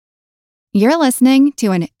You're listening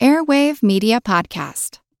to an Airwave Media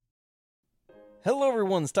Podcast. Hello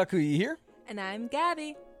everyone, Takuya here. And I'm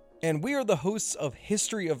Gabby. And we are the hosts of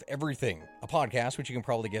History of Everything, a podcast which you can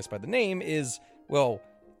probably guess by the name is, well,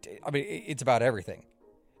 it's about everything.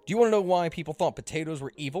 Do you want to know why people thought potatoes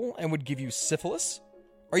were evil and would give you syphilis?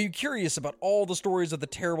 Are you curious about all the stories of the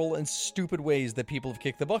terrible and stupid ways that people have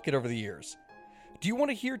kicked the bucket over the years? Do you want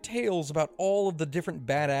to hear tales about all of the different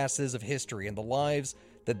badasses of history and the lives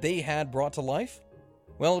that they had brought to life?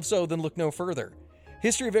 Well, if so, then look no further.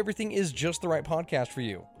 History of Everything is just the right podcast for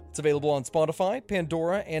you. It's available on Spotify,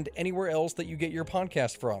 Pandora, and anywhere else that you get your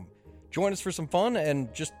podcast from. Join us for some fun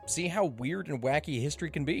and just see how weird and wacky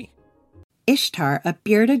history can be. Ishtar, a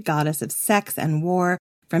bearded goddess of sex and war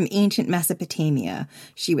from ancient Mesopotamia.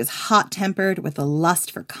 She was hot-tempered with a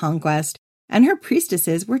lust for conquest, and her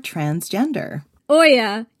priestesses were transgender.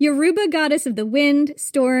 Oya, Yoruba goddess of the wind,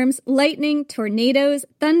 storms, lightning, tornadoes,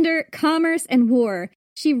 thunder, commerce, and war.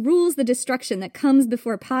 She rules the destruction that comes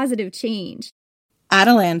before positive change.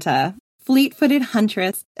 Atalanta, fleet-footed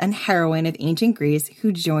huntress and heroine of ancient Greece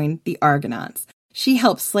who joined the Argonauts. She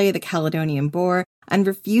helped slay the Caledonian boar and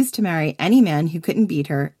refused to marry any man who couldn't beat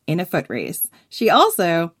her in a foot race. She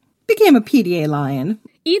also became a PDA lion.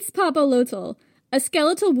 Itzpapalotl, a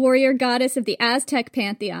skeletal warrior goddess of the Aztec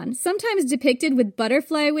pantheon, sometimes depicted with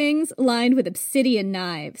butterfly wings lined with obsidian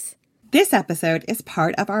knives. This episode is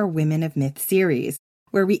part of our Women of Myth series,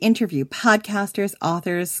 where we interview podcasters,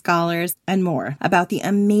 authors, scholars, and more about the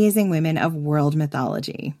amazing women of world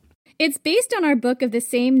mythology. It's based on our book of the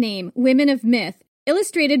same name, Women of Myth,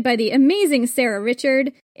 illustrated by the amazing Sarah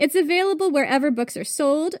Richard. It's available wherever books are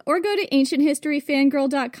sold, or go to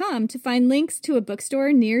ancienthistoryfangirl.com to find links to a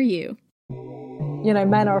bookstore near you. You know,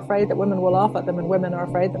 men are afraid that women will laugh at them, and women are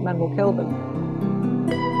afraid that men will kill them.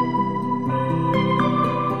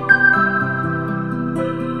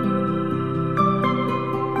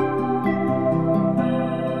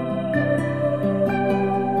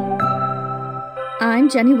 I'm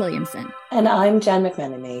Jenny Williamson. And I'm Jen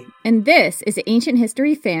McMenemy. And this is Ancient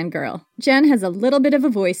History Fangirl. Jen has a little bit of a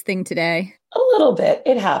voice thing today. A little bit.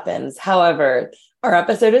 It happens. However, our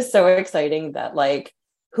episode is so exciting that,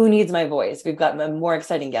 who needs my voice? We've got a more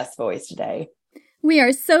exciting guest voice today. We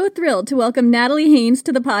are so thrilled to welcome Natalie Haynes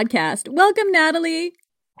to the podcast. Welcome, Natalie.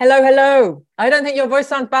 Hello, hello. I don't think your voice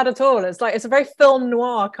sounds bad at all. It's a very film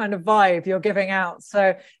noir kind of vibe you're giving out.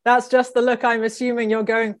 So that's just the look I'm assuming you're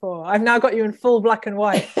going for. I've now got you in full black and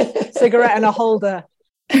white, cigarette in a holder.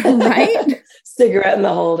 Right? Cigarette in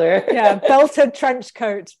the holder. Yeah, belted trench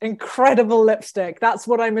coat, incredible lipstick. That's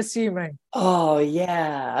what I'm assuming. Oh,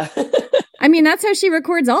 yeah. I mean, that's how she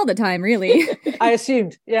records all the time, really. I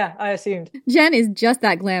assumed. Jen is just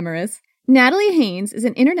that glamorous. Natalie Haynes is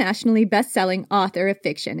an internationally best-selling author of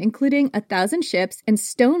fiction, including 1,000 Ships and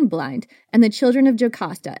Stone Blind and The Children of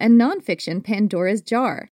Jocasta, and nonfiction Pandora's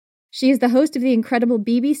Jar. She is the host of the incredible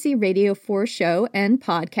BBC Radio 4 show and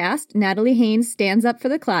podcast, Natalie Haynes Stands Up for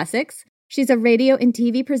the Classics. She's a radio and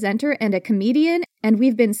TV presenter and a comedian, and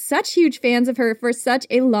we've been such huge fans of her for such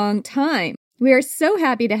a long time. We are so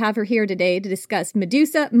happy to have her here today to discuss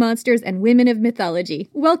Medusa, monsters, and women of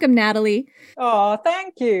mythology. Welcome, Natalie. Oh,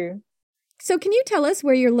 thank you. So can you tell us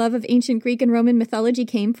where your love of ancient Greek and Roman mythology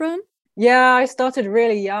came from? Yeah, I started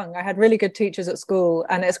really young. I had really good teachers at school,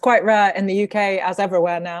 and it's quite rare in the UK, as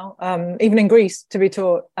everywhere now, even in Greece, to be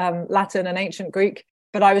taught Latin and ancient Greek.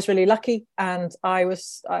 But I was really lucky, and I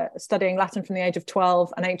was studying Latin from the age of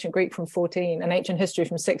 12 and ancient Greek from 14 and ancient history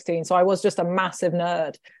from 16. So I was just a massive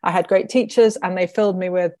nerd. I had great teachers, and they filled me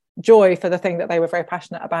with joy for the thing that they were very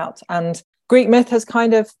passionate about. And Greek myth has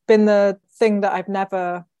kind of been the thing that I've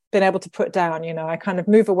never been able to put down. You know, I kind of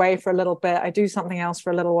move away for a little bit. I do something else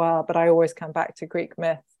for a little while, but I always come back to Greek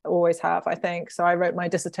myth. Always have, I think. So I wrote my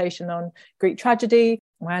dissertation on Greek tragedy,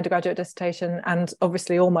 my undergraduate dissertation, and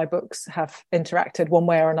obviously all my books have interacted one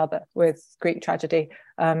way or another with Greek tragedy.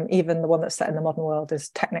 Even the one that's set in the modern world is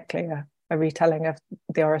technically a retelling of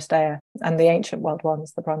the Oresteia, and the ancient world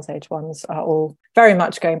ones, the Bronze Age ones, are all very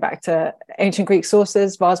much going back to ancient Greek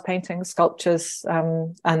sources, vase paintings, sculptures,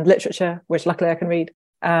 and literature, which luckily I can read.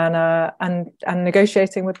 And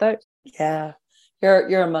negotiating with those. Yeah,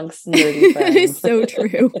 you're amongst nerdy friends. It is so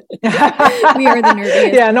true. We are the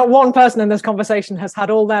nerdiest. Yeah, not one person in this conversation has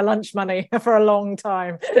had all their lunch money for a long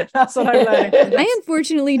time. That's what I'm learning. I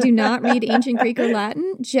unfortunately do not read ancient Greek or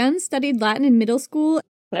Latin. Jen studied Latin in middle school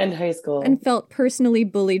and high school and felt personally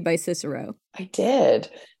bullied by Cicero. I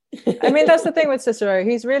did. I mean, that's the thing with Cicero.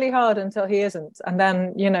 He's really hard until he isn't. And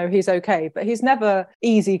then, he's okay. But he's never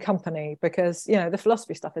easy company because, the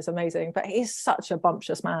philosophy stuff is amazing. But he's such a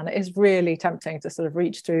bumptious man. It is really tempting to sort of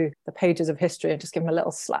reach through the pages of history and just give him a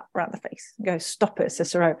little slap around the face and go, stop it,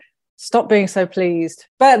 Cicero. Stop being so pleased.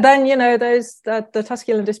 But then, the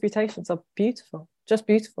Tusculan disputations are beautiful, just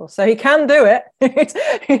beautiful. So he can do it.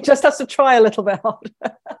 He just has to try a little bit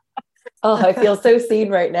harder. Oh, I feel so seen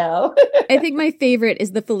right now. I think my favorite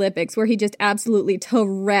is the Philippics, where he just absolutely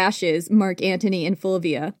trashes Mark Antony and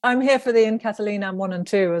Fulvia. I'm here for the In Catilinam 1 and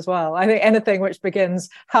 2 as well. I think anything which begins,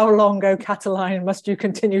 how long, O Catiline, must you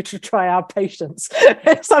continue to try our patience?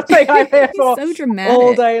 It's something I'm here for so dramatic.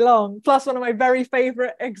 All day long. Plus one of my very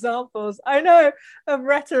favourite examples, I know, of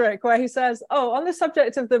rhetoric where he says, on the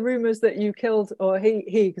subject of the rumours that you killed, or he,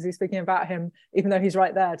 because he's speaking about him, even though he's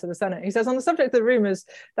right there to the Senate, he says, on the subject of the rumours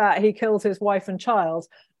that he killed his wife and child,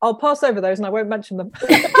 I'll pass over those and I won't mention them.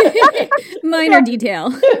 Minor detail.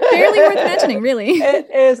 Barely worth mentioning, really. It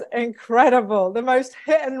is incredible. The most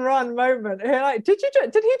hit and run moment. You're like, did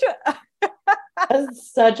he just...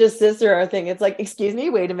 That's such a Cicero thing. It's like, excuse me,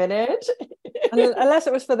 wait a minute. Unless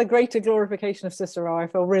it was for the greater glorification of Cicero, I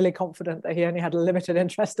feel really confident that he only had a limited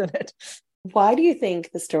interest in it. Why do you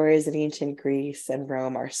think the stories of ancient Greece and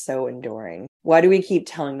Rome are so enduring? Why do we keep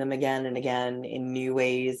telling them again and again in new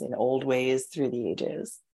ways, in old ways through the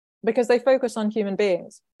ages? Because they focus on human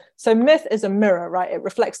beings. So myth is a mirror, right? It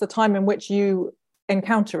reflects the time in which you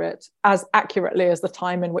encounter it as accurately as the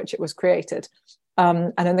time in which it was created.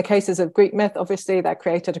 And in the cases of Greek myth, obviously, they're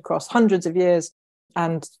created across hundreds of years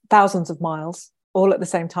and thousands of miles, all at the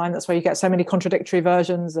same time. That's why you get so many contradictory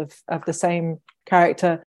versions of the same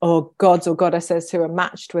character, or gods or goddesses who are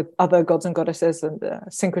matched with other gods and goddesses and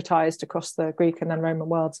syncretized across the Greek and then Roman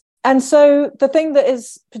worlds. And so the thing that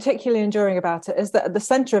is particularly enduring about it is that at the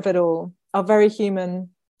center of it all are very human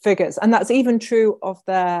figures. And that's even true of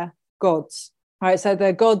their gods. Right, so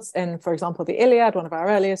the gods in, for example, the Iliad, one of our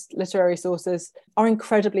earliest literary sources, are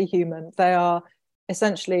incredibly human. They are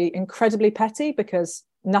essentially incredibly petty because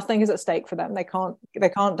nothing is at stake for them. They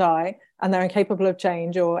can't die, and they're incapable of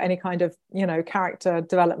change or any kind of, character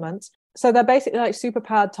development. So they're basically like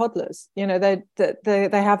superpowered toddlers. They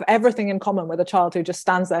have everything in common with a child who just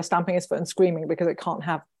stands there stamping his foot and screaming because it can't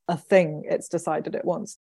have a thing it's decided it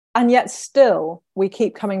wants. And yet still we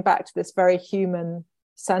keep coming back to this very human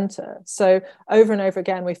center. So over and over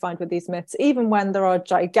again we find with these myths, even when there are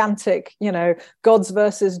gigantic, gods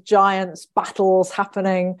versus giants battles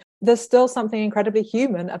happening, there's still something incredibly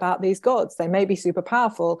human about these gods. They may be super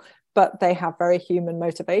powerful, but they have very human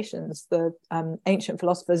motivations. The ancient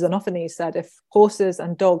philosopher Xenophanes said if horses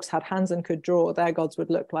and dogs had hands and could draw, their gods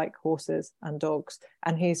would look like horses and dogs.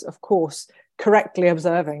 And he's, of course, correctly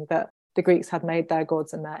observing that the Greeks had made their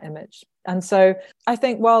gods in their image. And so I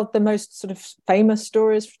think, while the most sort of famous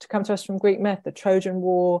stories to come to us from Greek myth, the Trojan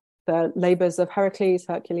War, the labors of Hercules,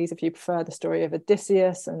 if you prefer, the story of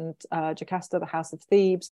Odysseus and Jocasta, the House of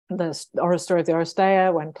Thebes, the story of the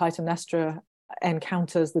Oresteia, when Clytemnestra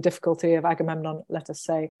encounters the difficulty of Agamemnon, let us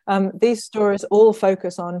say. These stories all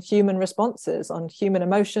focus on human responses, on human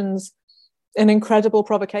emotions, and incredible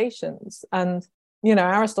provocations. And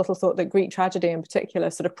Aristotle thought that Greek tragedy in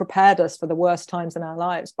particular sort of prepared us for the worst times in our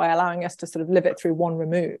lives by allowing us to sort of live it through one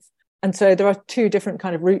remove. And so there are two different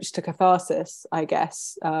kind of routes to catharsis, I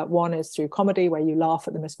guess. One is through comedy, where you laugh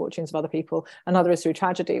at the misfortunes of other people. Another is through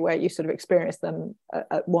tragedy, where you sort of experience them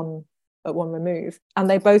at one remove. And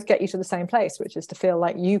they both get you to the same place, which is to feel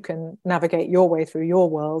like you can navigate your way through your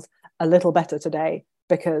world a little better today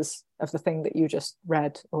because of the thing that you just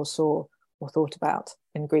read or saw or thought about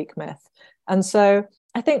in Greek myth. And so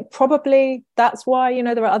I think probably that's why,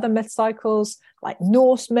 there are other myth cycles like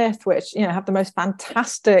Norse myth, which, have the most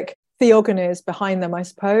fantastic theogonies behind them, I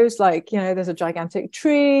suppose. Like, there's a gigantic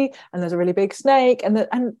tree and there's a really big snake,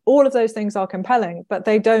 and all of those things are compelling, but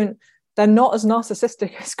they're not as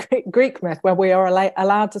narcissistic as Greek myth, where we are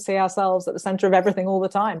allowed to see ourselves at the center of everything all the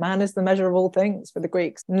time. Man is the measure of all things for the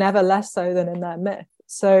Greeks, never less so than in their myth.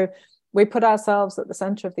 So we put ourselves at the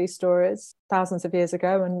center of these stories thousands of years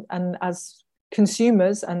ago, and as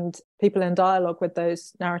consumers and people in dialogue with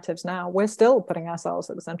those narratives now, we're still putting ourselves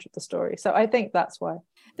at the center of the story. So I think that's why.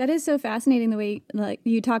 That is so fascinating, the way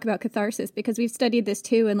you talk about catharsis, because we've studied this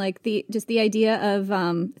too, and the idea of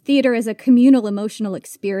theater as a communal emotional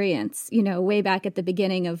experience, way back at the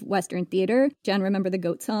beginning of Western theater. Jen, remember the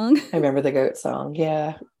goat song? I remember the goat song,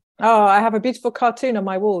 yeah. Oh, I have a beautiful cartoon on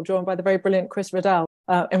my wall drawn by the very brilliant Chris Riddell,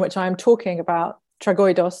 in which I am talking about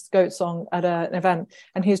Tragoidos, goat song, at an event,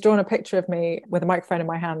 and he's drawn a picture of me with a microphone in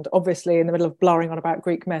my hand, obviously in the middle of blaring on about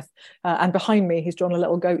Greek myth, and behind me he's drawn a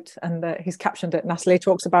little goat, and he's captioned it, Natalie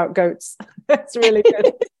talks about goats. It's really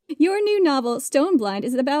good. Your new novel, Stoneblind,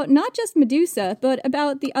 is about not just Medusa, but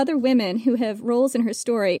about the other women who have roles in her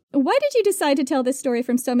story. Why did you decide to tell this story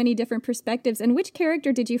from so many different perspectives, and which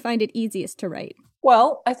character did you find it easiest to write?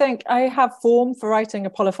 Well, I think I have form for writing a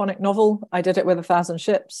polyphonic novel. I did it with 1,000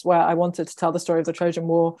 Ships, where I wanted to tell the story of the Trojan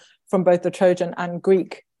War from both the Trojan and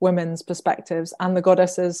Greek women's perspectives, and the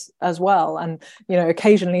goddesses as well. And, you know,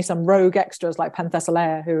 occasionally some rogue extras like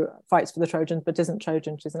Penthesilea, who fights for the Trojans but isn't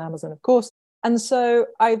Trojan. She's an Amazon, of course. And so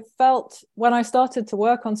I felt, when I started to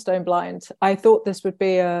work on Stoneblind, I thought this would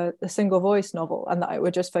be a single voice novel and that it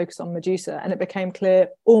would just focus on Medusa. And it became clear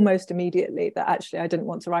almost immediately that actually I didn't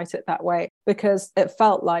want to write it that way, because it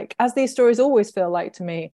felt like, as these stories always feel like to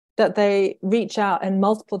me, that they reach out in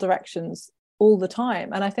multiple directions all the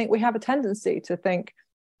time. And I think we have a tendency to think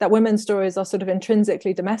that women's stories are sort of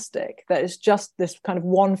intrinsically domestic, that it's just this kind of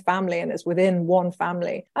one family and it's within one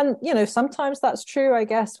family. And, you know, sometimes that's true, I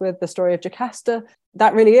guess, with the story of Jocasta.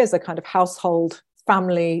 That really is a kind of household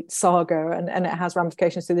family saga, and it has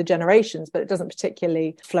ramifications through the generations, but it doesn't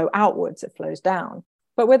particularly flow outwards, it flows down.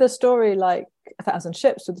 But with a story like 1,000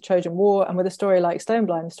 Ships, with the Trojan War, and with a story like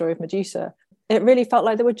Stoneblind, the story of Medusa, it really felt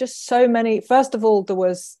like there were just so many. First of all, there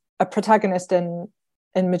was a protagonist in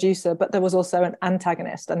Medusa, but there was also an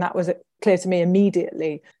antagonist, and that was clear to me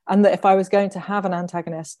immediately. And that if I was going to have an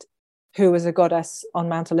antagonist who was a goddess on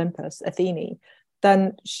Mount Olympus, Athene,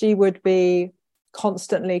 then she would be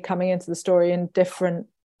constantly coming into the story in different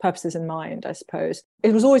purposes in mind, I suppose.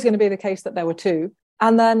 It was always going to be the case that there were two.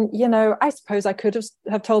 And then, you know, I suppose I could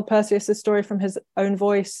have told Perseus' story from his own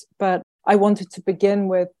voice, but I wanted to begin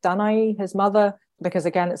with Danae, his mother, because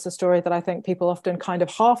again, it's a story that I think people often kind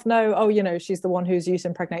of half know. Oh, you know, she's the one whose Zeus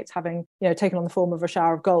impregnates, having, you know, taken on the form of a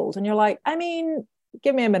shower of gold. And you're like, I mean,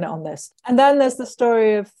 give me a minute on this. And then there's the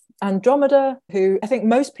story of Andromeda, who I think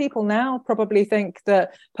most people now probably think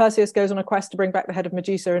that Perseus goes on a quest to bring back the head of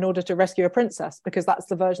Medusa in order to rescue a princess, because that's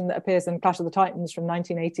the version that appears in Clash of the Titans from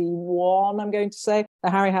 1981, I'm going to say, the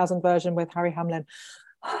Harryhausen version with Harry Hamlin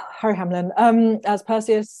as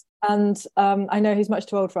Perseus. And I know he's much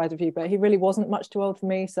too old for either of you, but he really wasn't much too old for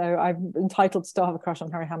me. So I'm entitled to still have a crush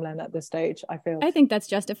on Harry Hamlin at this stage, I feel. I think that's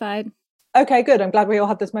justified. Okay, good. I'm glad we all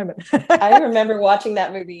had this moment. I remember watching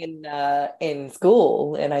that movie in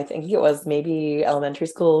school, and I think it was maybe elementary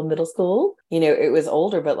school, middle school. You know, it was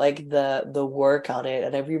older, but like the work on it,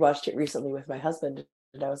 and I rewatched it recently with my husband,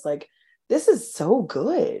 and I was like, this is so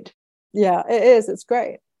good. Yeah, it is. It's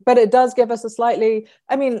great. But it does give us a slightly,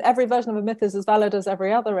 I mean, every version of a myth is as valid as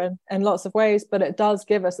every other in lots of ways, but it does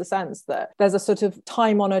give us a sense that there's a sort of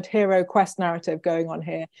time-honored hero quest narrative going on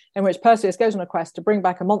here, in which Perseus goes on a quest to bring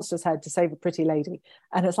back a monster's head to save a pretty lady.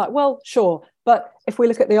 And it's like, well, sure. But if we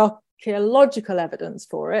look at the archaeological evidence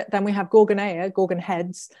for it, then we have Gorgonaea, Gorgon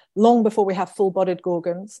heads, long before we have full-bodied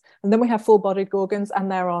Gorgons. And then we have full-bodied Gorgons,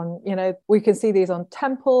 and they're on, you know, we can see these on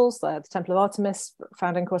temples, the Temple of Artemis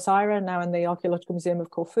found in Corcyra, now in the Archaeological Museum of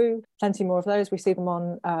Corfu. Plenty more of those. We see them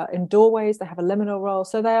on in doorways. They have a liminal role.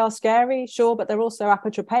 So they are scary, sure, but they're also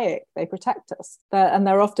apotropaic. They protect us. And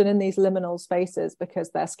they're often in these liminal spaces because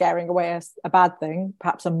they're scaring away a bad thing,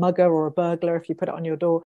 perhaps a mugger or a burglar if you put it on your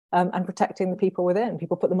door. And protecting the people within.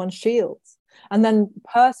 People put them on shields. And then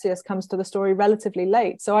Perseus comes to the story relatively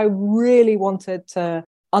late. So I really wanted to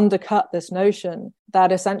undercut this notion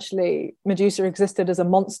that essentially Medusa existed as a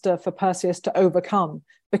monster for Perseus to overcome,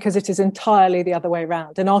 because it is entirely the other way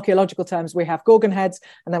around. In archaeological terms, we have Gorgon heads,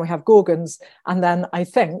 and then we have Gorgons. And then I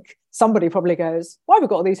think somebody probably goes, why have we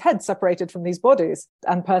got all these heads separated from these bodies?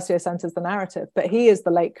 And Perseus enters the narrative, but he is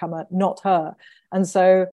the latecomer, not her. And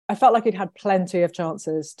so I felt like he'd had plenty of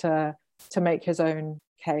chances to make his own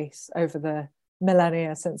case over the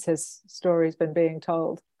millennia since his story's been being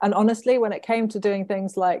told. And honestly, when it came to doing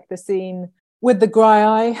things like the scene with the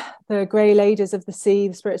Graii, the grey ladies of the sea,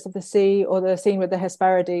 the spirits of the sea, or the scene with the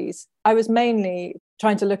Hesperides, I was mainly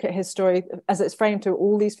trying to look at his story as it's framed to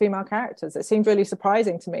all these female characters. It seemed really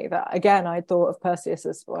surprising to me that, again, I thought of Perseus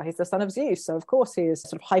as, well, he's the son of Zeus, so of course he is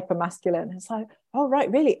sort of hyper-masculine. It's like, oh,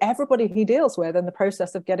 right, really, everybody he deals with in the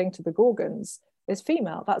process of getting to the Gorgons is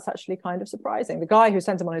female. That's actually kind of surprising. The guy who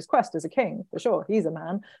sent him on his quest is a king, for sure, he's a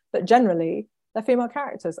man, but generally, they're female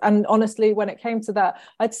characters. And honestly, when it came to that,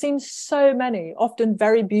 I'd seen so many, often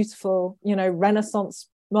very beautiful, you know, Renaissance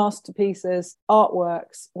masterpieces,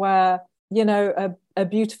 artworks, where, you know, a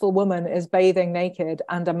beautiful woman is bathing naked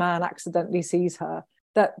and a man accidentally sees her.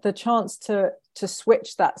 that the chance to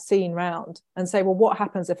switch that scene round and say, well, what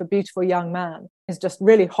happens if a beautiful young man is just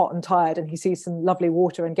really hot and tired and he sees some lovely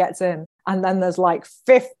water and gets in, and then there's like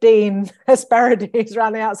 15 Hesperides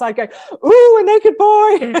around the outside going, ooh, a naked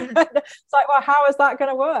boy. It's like, well, how is that going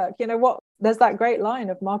to work? There's that great line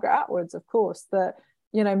of Margaret Atwood's, of course, that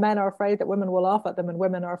men are afraid that women will laugh at them and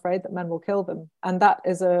women are afraid that men will kill them. And that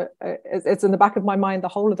is it's in the back of my mind the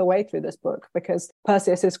whole of the way through this book, because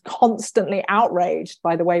Perseus is constantly outraged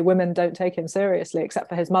by the way women don't take him seriously, except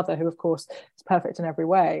for his mother, who of course is perfect in every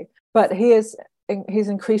way. But he's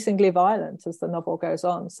increasingly violent as the novel goes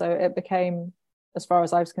on. So it became, as far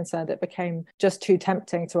as I was concerned, it became just too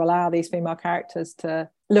tempting to allow these female characters to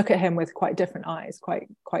look at him with quite different eyes,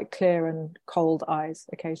 quite clear and cold eyes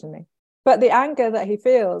occasionally. But the anger that he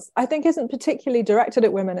feels, I think, isn't particularly directed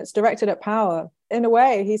at women. It's directed at power. In a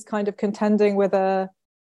way, he's kind of contending with a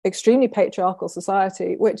extremely patriarchal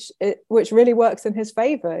society, which really works in his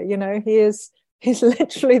favor. He's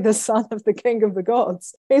literally the son of the king of the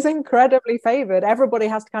gods. He's incredibly favored. Everybody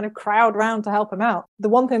has to kind of crowd round to help him out. The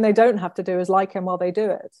one thing they don't have to do is like him while they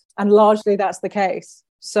do it. And largely that's the case.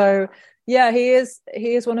 So yeah, he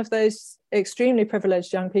is one of those extremely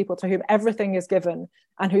privileged young people to whom everything is given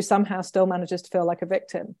and who somehow still manages to feel like a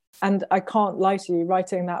victim. And I can't lie to you,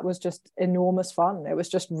 writing that was just enormous fun. It was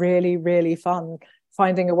just really, really fun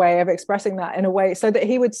finding a way of expressing that in a way so that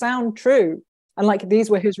he would sound true. And like these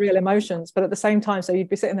were his real emotions, but at the same time, so you'd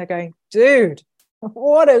be sitting there going, dude,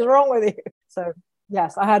 what is wrong with you? So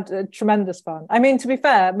yes, I had tremendous fun. I mean, to be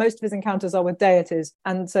fair, most of his encounters are with deities.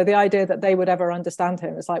 And so the idea that they would ever understand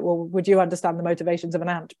him, it's like, well, would you understand the motivations of an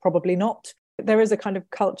ant? Probably not. There is a kind of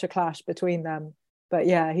culture clash between them. But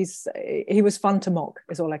yeah, he was fun to mock,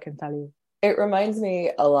 is all I can tell you. It reminds me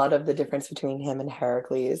a lot of the difference between him and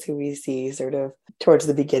Heracles, who we see sort of towards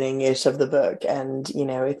the beginning-ish of the book. And,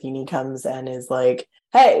 Athene comes and is like,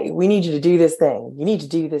 hey, we need you to do this thing. You need to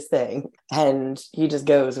do this thing. And he just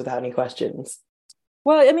goes without any questions.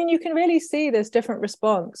 Well, I mean, you can really see this different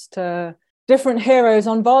response to different heroes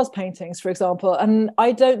on vase paintings, for example. And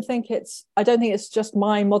I don't think it's just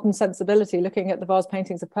my modern sensibility looking at the vase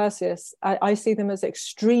paintings of Perseus. I see them as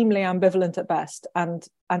extremely ambivalent at best and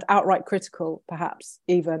outright critical, perhaps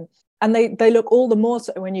even. And they look all the more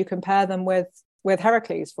so when you compare them with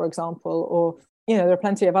Heracles, for example, or there are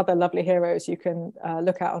plenty of other lovely heroes you can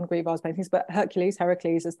look at on Greek vase paintings, but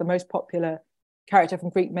Heracles is the most popular character from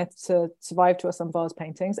Greek myth to survive to us on vase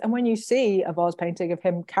paintings. And when you see a vase painting of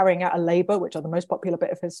him carrying out a labor, which are the most popular bit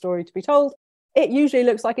of his story to be told, it usually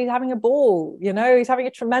looks like he's having a ball. He's having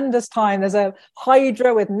a tremendous time. There's a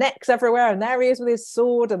hydra with necks everywhere, and there he is with his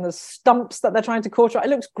sword, and the stumps that they're trying to cauterize. It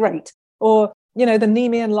looks great. Or the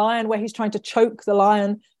Nemean lion, where he's trying to choke the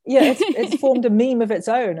lion. Yeah, it's formed a meme of its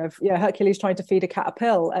own of Hercules trying to feed a cat a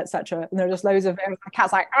pill, etc. And there are just loads of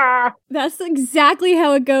cats like, ah. That's exactly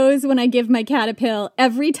how it goes when I give my cat a pill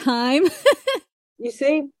every time. You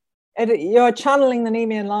see, you're channeling the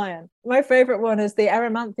Nemean lion. My favorite one is the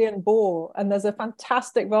Erymanthian boar, and there's a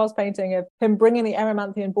fantastic vase painting of him bringing the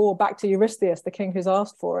Erymanthian boar back to Eurystheus, the king who's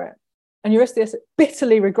asked for it. And Eurystheus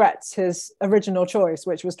bitterly regrets his original choice,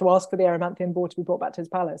 which was to ask for the Erymanthian boar to be brought back to his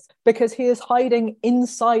palace, because he is hiding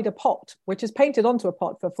inside a pot, which is painted onto a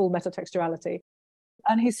pot for full metatextuality.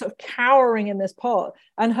 And he's sort of cowering in this pot.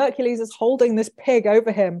 And Hercules is holding this pig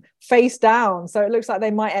over him face down. So it looks like they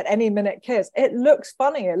might at any minute kiss. It looks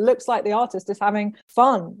funny. It looks like the artist is having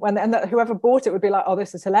fun. And that whoever bought it would be like, oh,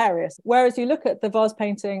 this is hilarious. Whereas you look at the vase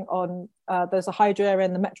painting on, there's a hydra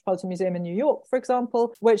in the Metropolitan Museum in New York, for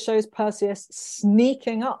example, which shows Perseus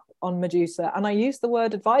sneaking up on Medusa. And I use the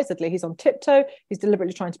word advisedly. He's on tiptoe. He's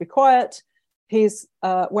deliberately trying to be quiet. He's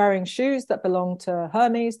wearing shoes that belong to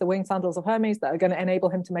Hermes, the winged sandals of Hermes, that are going to enable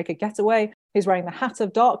him to make a getaway. He's wearing the hat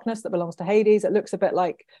of darkness that belongs to Hades. It looks a bit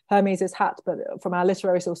like Hermes' hat, but from our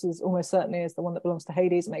literary sources, almost certainly is the one that belongs to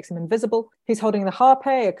Hades. It makes him invisible. He's holding the harpe,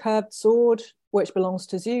 a curved sword, which belongs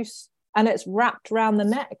to Zeus. And it's wrapped around the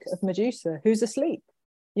neck of Medusa, who's asleep.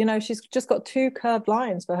 She's just got two curved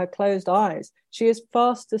lines for her closed eyes. She is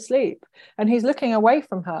fast asleep. And he's looking away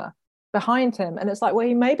from her, behind him, and it's like, well,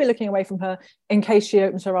 he may be looking away from her in case she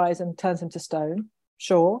opens her eyes and turns him to stone,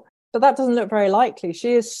 sure, but that doesn't look very likely.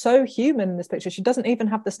 She is so human in this picture. She doesn't even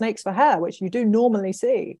have the snakes for hair, which you do normally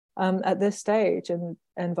see at this stage in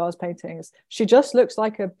vase paintings. She just looks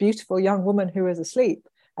like a beautiful young woman who is asleep,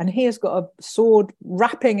 and he has got a sword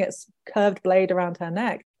wrapping its curved blade around her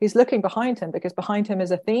neck. He's looking behind him because behind him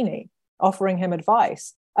is Athene offering him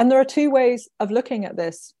advice. And there are two ways of looking at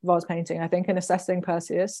this vase painting, I think, in assessing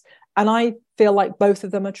Perseus. And I feel like both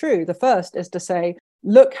of them are true. The first is to say,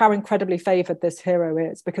 look how incredibly favored this hero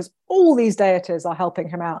is, because all these deities are helping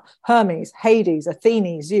him out. Hermes, Hades,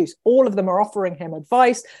 Athene, Zeus, all of them are offering him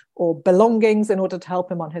advice or belongings in order to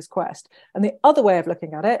help him on his quest. And the other way of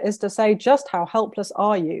looking at it is to say, just how helpless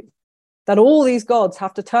are you? That all these gods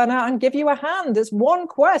have to turn out and give you a hand. It's one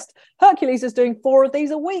quest. Hercules is doing 4 of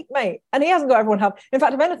these a week, mate. And he hasn't got everyone help. In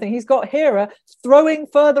fact, if anything, he's got Hera throwing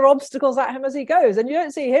further obstacles at him as he goes. And you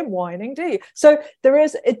don't see him whining, do you? So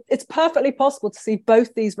it's perfectly possible to see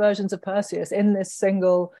both these versions of Perseus in this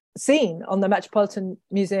single scene on the Metropolitan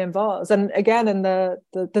Museum vase. And again,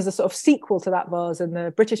 there's a sort of sequel to that vase in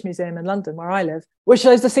the British Museum in London, where I live, which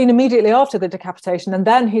shows the scene immediately after the decapitation. And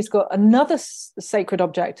then he's got another sacred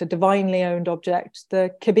object, a divinely owned object,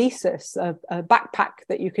 the kibesis, a backpack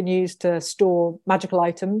that you can use to store magical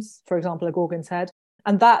items, for example, a Gorgon's head.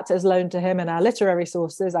 And that is loaned to him in our literary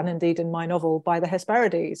sources, and indeed in my novel, by the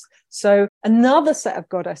Hesperides. So another set of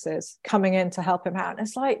goddesses coming in to help him out. And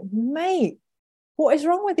it's like, mate, what is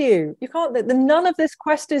wrong with you? You can't, none of this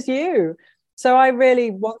quest is you. So I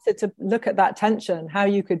really wanted to look at that tension, how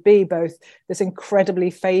you could be both this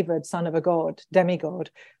incredibly favored son of a god,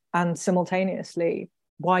 demigod, and simultaneously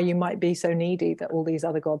why you might be so needy that all these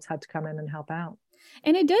other gods had to come in and help out.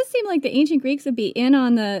 And it does seem like the ancient Greeks would be in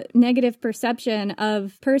on the negative perception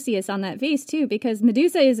of Perseus on that vase, too, because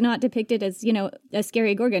Medusa is not depicted as, a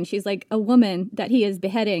scary Gorgon. She's like a woman that he is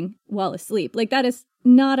beheading while asleep. Like, that is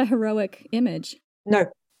not a heroic image. No,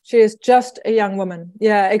 she is just a young woman.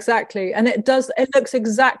 Yeah, exactly. And it looks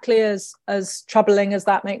exactly as troubling as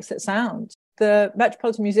that makes it sound. The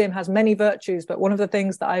Metropolitan Museum has many virtues, but one of the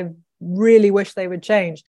things that I really wish they would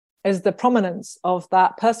change is the prominence of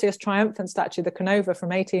that Perseus triumphant statue, the Canova from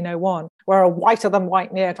 1801, where a whiter than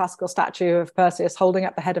white neoclassical statue of Perseus holding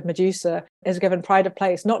up the head of Medusa is given pride of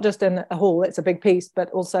place, not just in a hall, it's a big piece,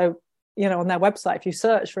 but also, on their website, if you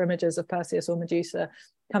search for images of Perseus or Medusa,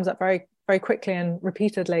 it comes up very, very quickly and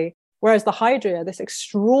repeatedly. Whereas the Hydria, this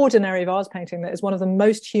extraordinary vase painting that is one of the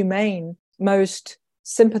most humane, most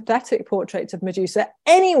sympathetic portraits of Medusa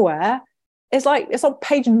anywhere, it's on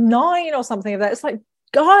page 9 or something of that. It's like,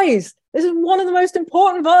 guys, this is one of the most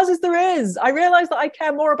important vases there is. I realize that I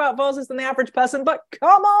care more about vases than the average person, but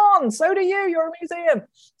come on, so do you. You're a museum.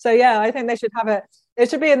 So yeah, I think they should have it. It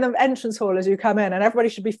should be in the entrance hall as you come in, and everybody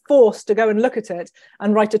should be forced to go and look at it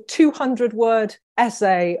and write a 200-word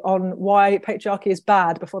essay on why patriarchy is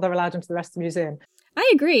bad before they're allowed into the rest of the museum.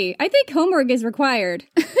 I agree. I think homework is required.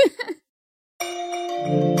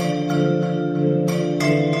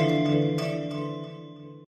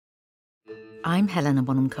 I'm Helena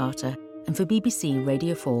Bonham Carter, and for BBC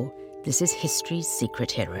Radio 4, this is History's Secret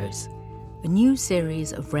Heroes, a new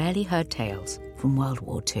series of rarely heard tales from World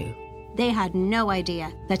War II. They had no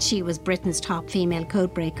idea that she was Britain's top female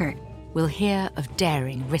codebreaker. We'll hear of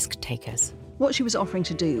daring risk-takers. What she was offering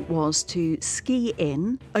to do was to ski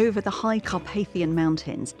in over the high Carpathian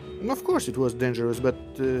mountains. Of course it was dangerous, but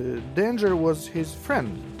danger was his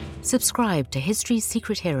friend. Subscribe to History's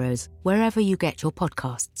Secret Heroes wherever you get your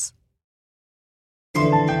podcasts.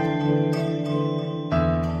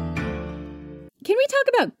 Can we talk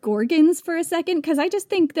about Gorgons for a second? Because I just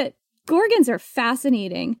think that Gorgons are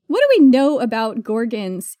fascinating. What do we know about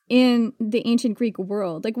Gorgons in the ancient Greek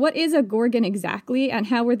world? Like, what is a Gorgon exactly, and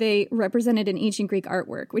how were they represented in ancient Greek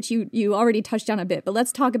artwork, which you already touched on a bit, but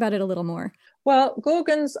let's talk about it a little more. Well,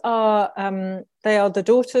 Gorgons are, they are the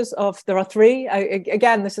daughters of, there are 3.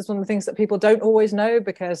 Again, this is one of the things that people don't always know,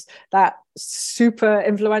 because that super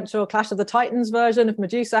influential Clash of the Titans version of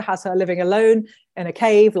Medusa has her living alone in a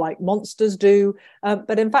cave like monsters do.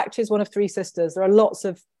 But in fact, she's one of 3 sisters. There are lots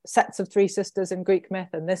of sets of 3 sisters in Greek myth,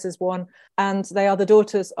 and this is one. And they are the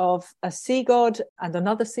daughters of a sea god and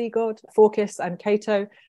another sea god, Phorcys and Cato.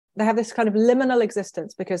 They have this kind of liminal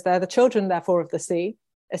existence because they're the children, therefore, of the sea,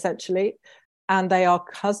 essentially. And they are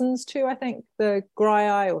cousins to, I think, the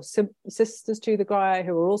Graiae, or sisters to the Graiae,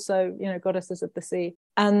 who are also, goddesses of the sea.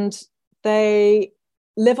 And they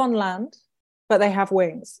live on land, but they have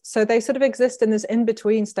wings. So they sort of exist in this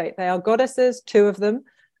in-between state. They are goddesses, 2 of them.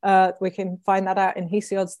 We can find that out in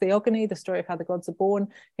Hesiod's Theogony, the story of how the gods are born.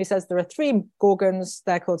 He says there are 3 Gorgons.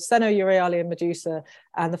 They're called Seno, Euryale, and Medusa.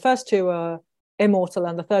 And the first 2 are immortal,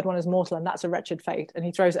 and the third one is mortal, and that's a wretched fate. And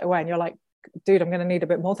he throws it away, and you're like, dude, I'm going to need a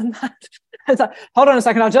bit more than that. It's like, hold on a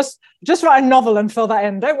second, I'll just write a novel and fill that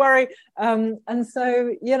in. Don't worry. And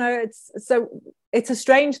so, it's a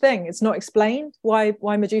strange thing. It's not explained why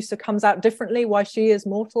Medusa comes out differently, why she is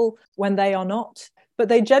mortal when they are not. But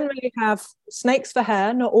they generally have snakes for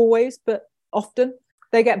hair, not always, but often.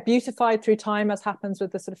 They get beautified through time, as happens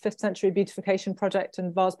with the sort of 5th century beautification project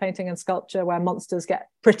in vase painting and sculpture, where monsters get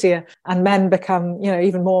prettier and men become,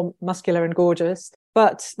 even more muscular and gorgeous.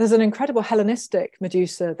 But there's an incredible Hellenistic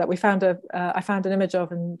Medusa that I found an image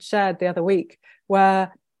of and shared the other week,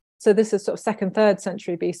 where, so this is sort of 2nd, 3rd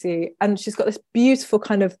century BC, and she's got this beautiful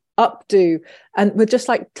kind of updo, and with just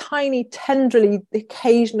like tiny, tenderly,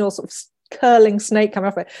 occasional sort of curling snake coming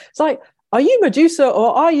off it. It's like, are you Medusa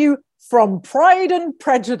or are you from Pride and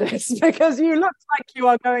Prejudice? Because you look like you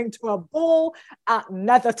are going to a ball at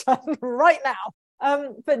Netherton right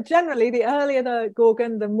now. But generally, the earlier the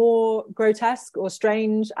Gorgon, the more grotesque or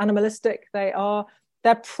strange, animalistic they are.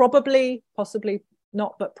 They're probably, possibly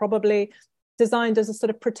not, but probably designed as a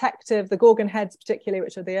sort of protective, the Gorgon heads particularly,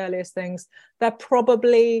 which are the earliest things, they're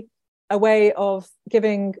probably a way of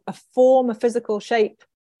giving a form, a physical shape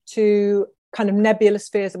to kind of nebulous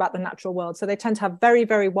fears about the natural world. So they tend to have very,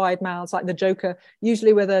 very wide mouths, like the Joker,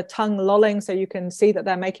 usually with a tongue lolling, so you can see that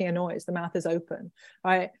they're making a noise. The mouth is open,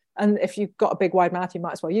 right? And if you've got a big wide mouth, you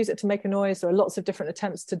might as well use it to make a noise. There are lots of different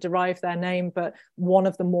attempts to derive their name, but one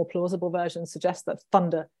of the more plausible versions suggests that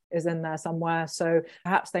thunder is in there somewhere. So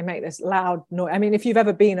perhaps they make this loud noise. I mean, if you've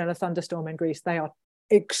ever been in a thunderstorm in Greece, they are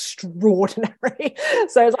extraordinary.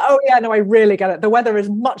 So it's like, oh yeah, no, I really get it. The weather is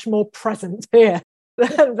much more present here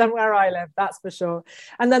than where I live, that's for sure.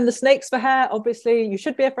 And then the snakes for hair, obviously, you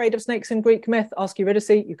should be afraid of snakes in Greek myth. Ask Eurydice,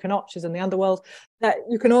 you cannot, she's in the underworld.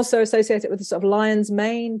 You can also associate it with the sort of lion's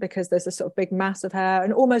mane, because there's a sort of big mass of hair.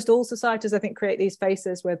 And almost all societies, I think, create these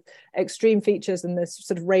faces with extreme features and this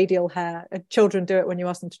sort of radial hair. Children do it when you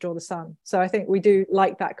ask them to draw the sun. So I think we do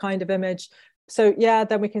like that kind of image. So yeah,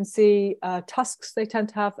 then we can see tusks they tend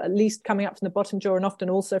to have, at least coming up from the bottom jaw and often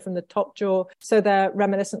also from the top jaw. So they're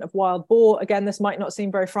reminiscent of wild boar. Again, this might not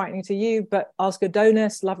seem very frightening to you, but ask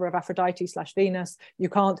Adonis, lover of Aphrodite/Venus. You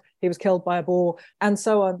can't, he was killed by a boar, and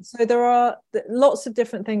so on. So there are lots of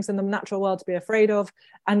different things in the natural world to be afraid of.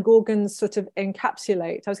 And Gorgons sort of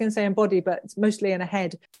encapsulate, I was going to say embody, but it's mostly in a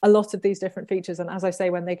head, a lot of these different features. And as I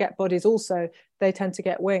say, when they get bodies also, they tend to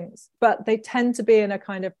get wings. But they tend to be in a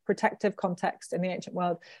kind of protective context in the ancient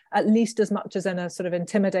world, at least as much as in a sort of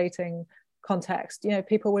intimidating context. You know,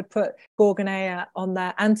 people would put Gorgonea on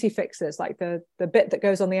their antifixes, like the bit that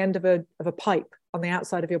goes on the end of a pipe on the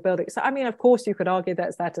outside of your building. So, I mean, of course, you could argue that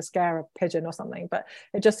it's there to scare a pigeon or something, but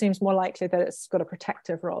it just seems more likely that it's got a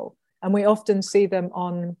protective role. And we often see them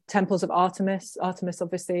on temples of Artemis. Artemis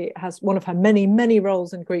obviously has one of her many, many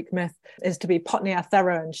roles in Greek myth is to be Potnia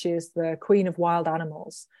Thera, and she is the queen of wild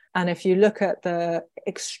animals. And if you look at the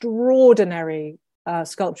extraordinary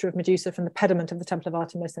sculpture of Medusa from the pediment of the Temple of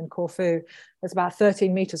Artemis in Corfu, it's about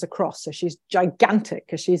 13 meters across. So she's gigantic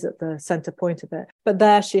because she's at the center point of it. But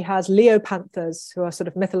there she has leopanthers, who are sort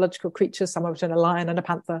of mythological creatures, somewhere between a lion and a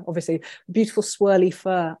panther, obviously beautiful swirly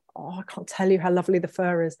fur. Oh, I can't tell you how lovely the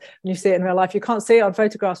fur is when you see it in real life. You can't see it on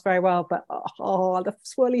photographs very well, but oh, the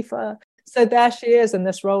swirly fur. So there she is in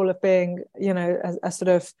this role of being, you know, a sort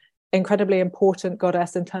of incredibly important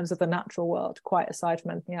goddess in terms of the natural world, quite aside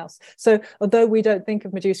from anything else. So although we don't think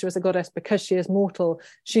of Medusa as a goddess because she is mortal,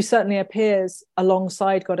 she certainly appears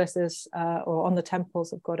alongside goddesses or on the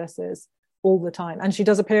temples of goddesses all the time. And she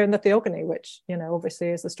does appear in the Theogony, which, you know, obviously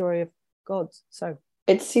is the story of gods. So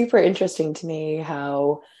it's super interesting to me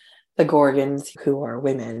how the Gorgons, who are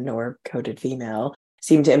women or coded female,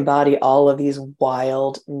 seem to embody all of these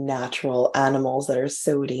wild, natural animals that are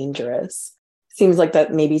so dangerous. Seems like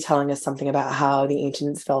that may be telling us something about how the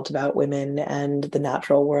ancients felt about women and the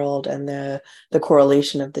natural world and the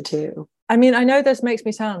correlation of the two. I mean, I know this makes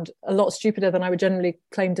me sound a lot stupider than I would generally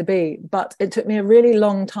claim to be, but it took me a really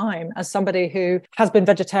long time as somebody who has been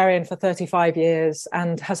vegetarian for 35 years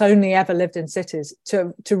and has only ever lived in cities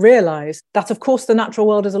to realize that, of course, the natural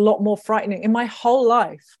world is a lot more frightening. In my whole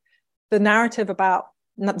life, the narrative about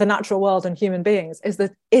the natural world and human beings is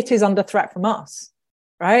that it is under threat from us,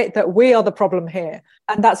 right? That we are the problem here.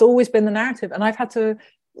 And that's always been the narrative. And I've had to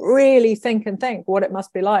really think what it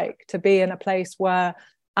must be like to be in a place where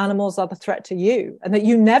animals are the threat to you, and that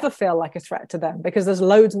you never feel like a threat to them because there's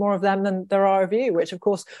loads more of them than there are of you, which of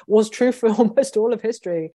course was true for almost all of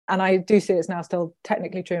history. And I do see it's now still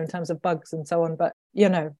technically true in terms of bugs and so on. But, you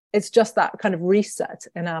know, it's just that kind of reset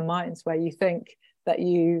in our minds where you think that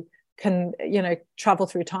you can, you know, travel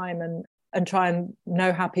through time and try and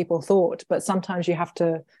know how people thought. But sometimes you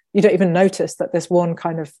don't even notice that this one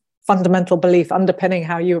kind of fundamental belief underpinning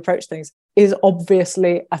how you approach things is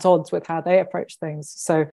obviously at odds with how they approach things.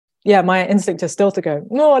 So yeah, my instinct is still to go,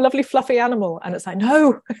 oh, a lovely fluffy animal. And it's like,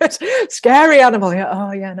 no, scary animal. Yeah,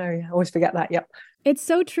 oh yeah, no, yeah, I always forget that. Yep. It's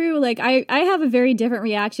so true. Like I have a very different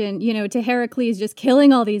reaction, you know, to Heracles just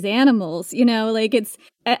killing all these animals, you know, like it's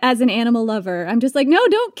as an animal lover. I'm just like, no,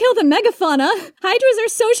 don't kill the megafauna. Hydras are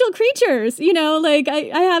social creatures, you know, like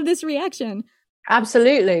I have this reaction.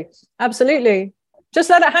 Absolutely. Absolutely. Just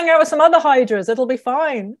let it hang out with some other hydras. It'll be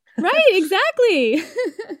fine. Right, exactly.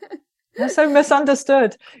 They're so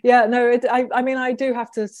misunderstood. Yeah, no, I mean, I do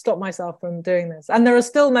have to stop myself from doing this. And there are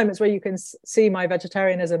still moments where you can see my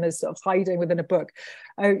vegetarianism is sort of hiding within a book.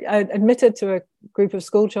 I admitted to a group of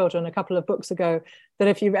school children a couple of books ago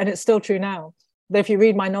that and it's still true now, that if you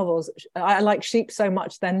read my novels, I like sheep so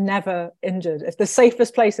much, they're never injured. If the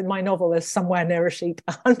safest place in my novel is somewhere near a sheep,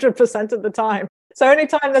 100% of the time. So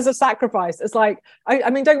anytime there's a sacrifice, it's like, I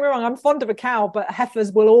mean, don't get me wrong, I'm fond of a cow, but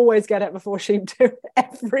heifers will always get it before sheep do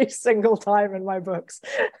every single time in my books.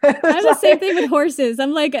 I have the same thing with horses.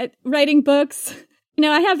 I'm like writing books. You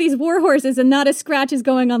know, I have these war horses and not a scratch is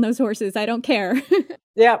going on those horses. I don't care.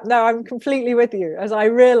 Yeah, no, I'm completely with you. As I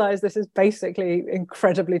realize this is basically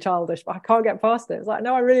incredibly childish, but I can't get past it. It's like,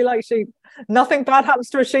 no, I really like sheep. Nothing bad happens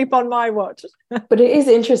to a sheep on my watch. But it is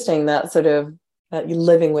interesting that sort of that you're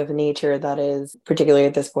living with nature that is, particularly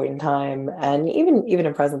at this point in time, and even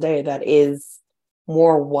in present day, that is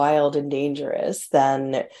more wild and dangerous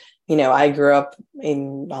than, you know, I grew up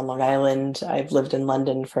on Long Island. I've lived in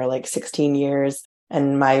London for like 16 years.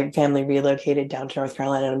 And my family relocated down to North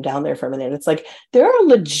Carolina, and I'm down there for a minute. It's like, there are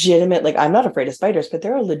legitimate, like, I'm not afraid of spiders, but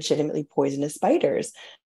there are legitimately poisonous spiders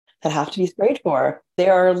that have to be sprayed for.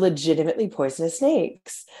 There are legitimately poisonous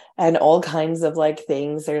snakes and all kinds of like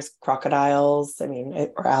things. There's crocodiles, I mean,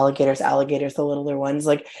 or alligators, the littler ones.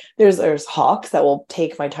 Like there's hawks that will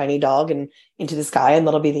take my tiny dog and into the sky, and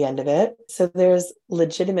that'll be the end of it. So there's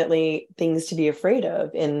legitimately things to be afraid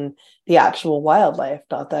of in the actual wildlife.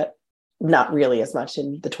 Not really as much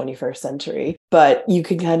in the 21st century, but you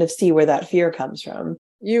can kind of see where that fear comes from.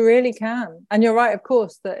 You really can. And you're right, of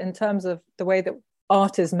course, that in terms of the way that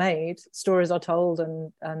art is made, stories are told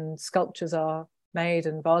and sculptures are made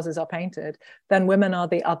and vases are painted, then women are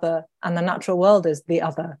the other and the natural world is the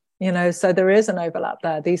other. You know, so there is an overlap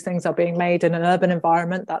there. These things are being made in an urban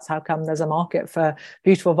environment. That's how come there's a market for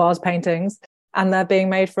beautiful vase paintings. And they're being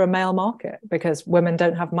made for a male market because women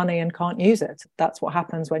don't have money and can't use it. That's what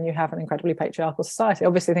happens when you have an incredibly patriarchal society.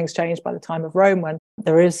 Obviously, things changed by the time of Rome when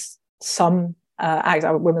there is some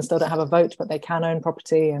women still don't have a vote, but they can own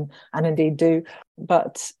property and indeed do.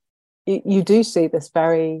 But you do see this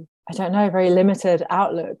very limited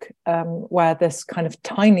outlook where this kind of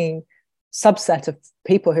tiny subset of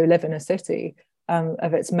people who live in a city,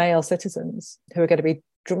 of its male citizens, who are going to be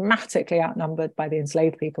dramatically outnumbered by the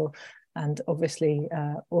enslaved people, and obviously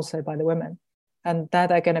also by the women. And there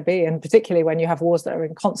they're going to be, and particularly when you have wars that are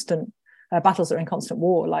in constant, battles that are in constant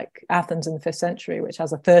war, like Athens in the 5th century, which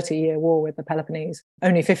has a 30-year war with the Peloponnese,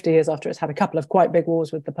 only 50 years after it's had a couple of quite big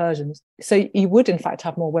wars with the Persians. So you would, in fact,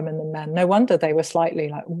 have more women than men. No wonder they were slightly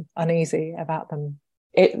like uneasy about them.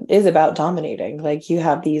 It is about dominating. Like you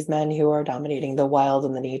have these men who are dominating the wild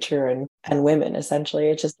and the nature and women, essentially.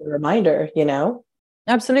 It's just a reminder, you know?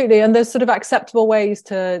 Absolutely. And there's sort of acceptable ways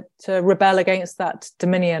to rebel against that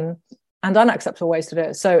dominion and unacceptable ways to do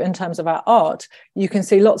it. So in terms of our art, you can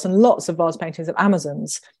see lots and lots of vase paintings of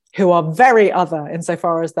Amazons who are very other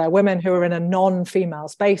insofar as they're women who are in a non-female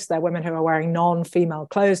space. They're women who are wearing non-female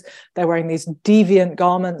clothes. They're wearing these deviant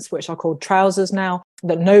garments, which are called trousers now,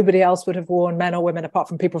 that nobody else would have worn, men or women, apart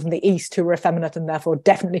from people from the East who were effeminate and therefore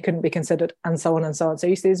definitely couldn't be considered, and so on and so on. So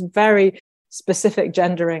you see this very specific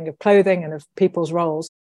gendering of clothing and of people's roles.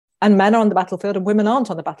 And men are on the battlefield and women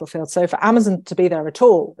aren't on the battlefield. So for Amazon to be there at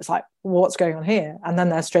all, it's like, what's going on here? And then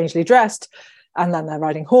they're strangely dressed, and then they're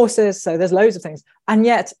riding horses. So there's loads of things. And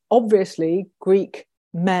yet, obviously, Greek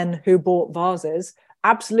men who bought vases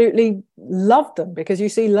absolutely loved them, because you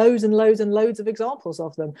see loads and loads and loads of examples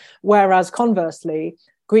of them. Whereas conversely,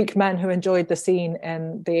 Greek men who enjoyed the scene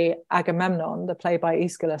in the Agamemnon, the play by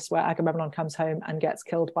Aeschylus, where Agamemnon comes home and gets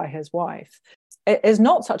killed by his wife, it is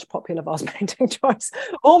not such a popular vase painting choice.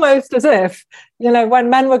 Almost as if, you know, when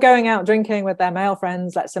men were going out drinking with their male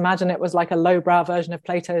friends, let's imagine it was like a lowbrow version of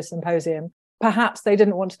Plato's Symposium. Perhaps they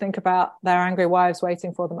didn't want to think about their angry wives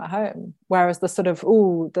waiting for them at home. Whereas the sort of,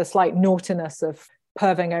 the slight naughtiness of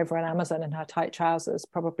perving over an Amazon in her tight trousers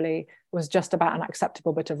probably was just about an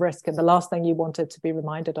acceptable bit of risk. And the last thing you wanted to be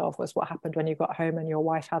reminded of was what happened when you got home and your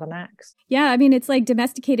wife had an axe. Yeah, I mean, it's like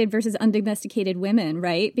domesticated versus undomesticated women,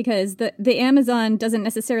 right? Because the Amazon doesn't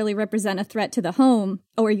necessarily represent a threat to the home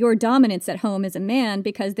or your dominance at home as a man,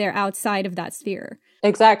 because they're outside of that sphere.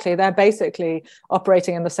 Exactly. They're basically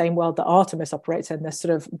operating in the same world that Artemis operates in, this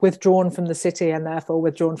sort of withdrawn from the city and therefore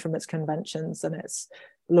withdrawn from its conventions and its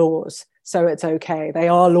laws. So it's okay. They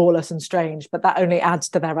are lawless and strange, but that only adds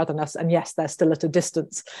to their otherness. And yes, they're still at a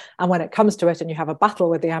distance. And when it comes to it and you have a battle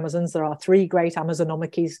with the Amazons, there are 3 great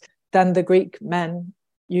Amazonomichies, then the Greek men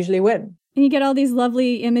usually win. And you get all these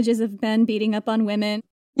lovely images of men beating up on women.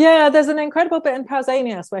 Yeah, there's an incredible bit in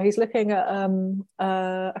Pausanias where he's looking at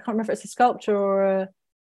I can't remember if it's a sculpture or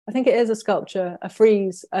I think it is a sculpture, a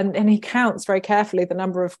frieze, and he counts very carefully the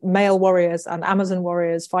number of male warriors and Amazon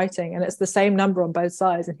warriors fighting, and it's the same number on both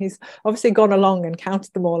sides. And he's obviously gone along and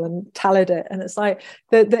counted them all and tallied it. And it's like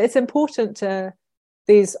it's important to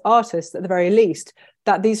these artists, at the very least,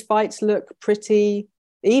 that these fights look pretty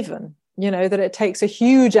even. That it takes a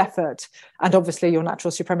huge effort, and obviously your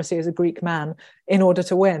natural supremacy as a Greek man, in order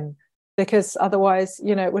to win, because otherwise,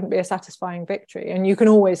 it wouldn't be a satisfying victory. And you can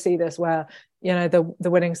always see this where, the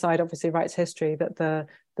winning side obviously writes history, that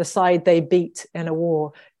the side they beat in a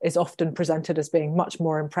war is often presented as being much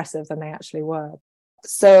more impressive than they actually were.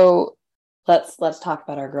 So let's talk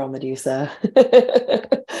about our girl Medusa.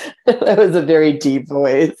 That was a very deep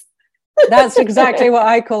voice. That's exactly what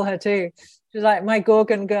I call her too. She's like my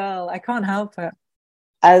Gorgon girl. I can't help it.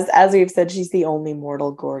 As we've said, she's the only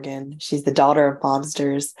mortal Gorgon. She's the daughter of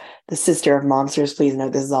monsters, the sister of monsters. Please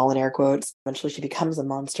note this is all in air quotes. Eventually she becomes a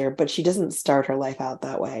monster, but she doesn't start her life out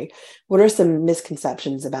that way. What are some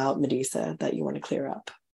misconceptions about Medusa that you want to clear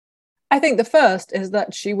up? I think the first is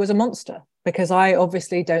that she was a monster, because I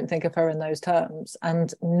obviously don't think of her in those terms,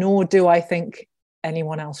 and nor do I think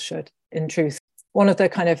anyone else should, in truth. One of the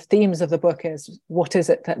kind of themes of the book is, what is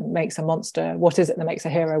it that makes a monster? What is it that makes a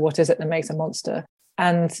hero? What is it that makes a monster?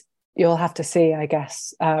 And you'll have to see, I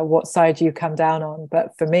guess, what side you come down on.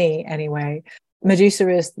 But for me, anyway, Medusa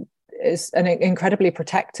is an incredibly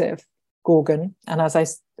protective Gorgon. And as I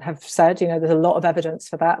have said, there's a lot of evidence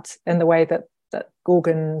for that in the way that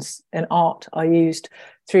Gorgons in art are used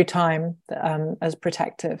through time as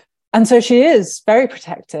protective. And so she is very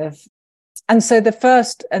protective. And so the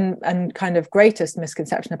first and kind of greatest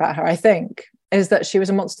misconception about her, I think, is that she was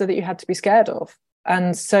a monster that you had to be scared of.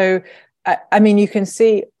 And so, I mean, you can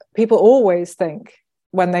see people always think,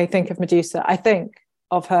 when they think of Medusa, I think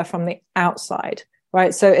of her from the outside,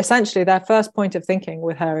 right? So essentially their first point of thinking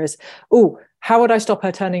with her is, oh, how would I stop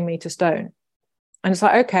her turning me to stone? And it's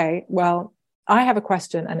like, okay, well, I have a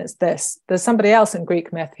question, and it's this. There's somebody else in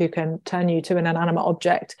Greek myth who can turn you to an inanimate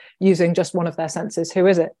object using just one of their senses. Who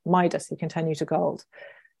is it? Midas, who can turn you to gold.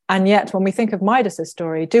 And yet, when we think of Midas's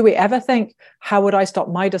story, do we ever think, how would I stop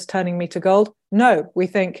Midas turning me to gold? No, we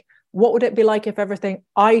think, what would it be like if everything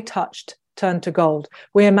I touched turned to gold?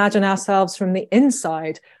 We imagine ourselves from the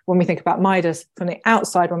inside when we think about Midas, from the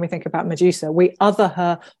outside when we think about Medusa. We other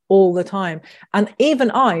her all the time. And even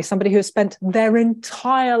I, somebody who has spent their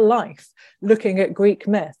entire life looking at Greek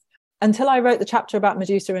myth, until I wrote the chapter about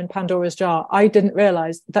Medusa in Pandora's Jar, I didn't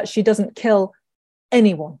realize that she doesn't kill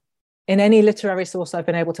anyone in any literary source I've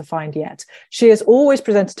been able to find yet. She is always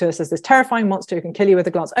presented to us as this terrifying monster who can kill you with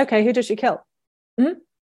a glance. Okay, who does she kill?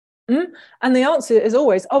 And the answer is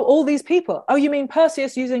always, oh, all these people. Oh, you mean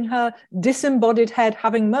Perseus using her disembodied head,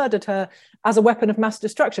 having murdered her as a weapon of mass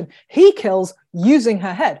destruction? He kills using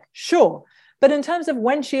her head, sure. But in terms of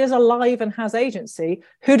when she is alive and has agency,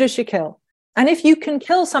 who does she kill? And if you can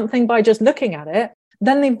kill something by just looking at it,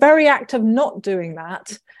 then the very act of not doing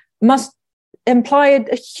that must imply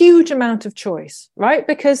a huge amount of choice, right?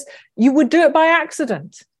 Because you would do it by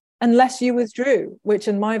accident unless you withdrew, which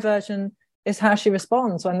in my version is how she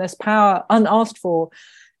responds when this power unasked for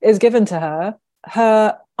is given to her.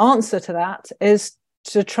 Her answer to that is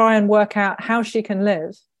to try and work out how she can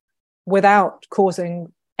live without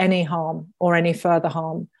causing any harm or any further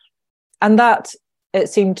harm. And that, it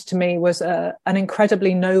seemed to me, was an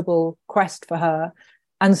incredibly noble quest for her.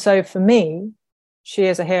 And so for me, she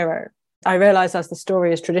is a hero. I realize, as the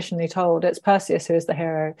story is traditionally told, it's Perseus who is the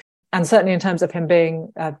hero. And certainly in terms of him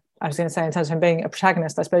being, in terms of him being a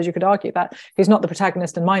protagonist, I suppose you could argue that he's not the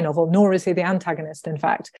protagonist in my novel, nor is he the antagonist, in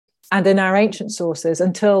fact. And in our ancient sources,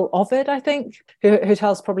 until Ovid, I think, who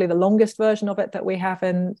tells probably the longest version of it that we have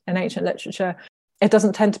in ancient literature, it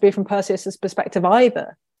doesn't tend to be from Perseus's perspective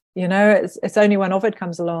either. It's only when Ovid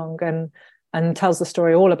comes along and tells the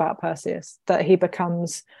story all about Perseus that he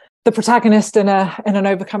becomes the protagonist in an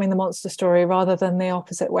overcoming the monster story, rather than the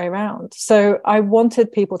opposite way around. So I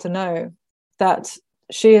wanted people to know that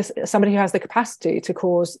she is somebody who has the capacity to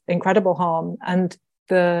cause incredible harm and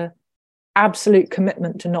the absolute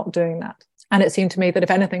commitment to not doing that. And it seemed to me that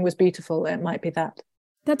if anything was beautiful, it might be that.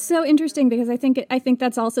 That's so interesting, because I think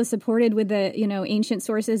that's also supported with the ancient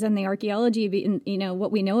sources and the archaeology,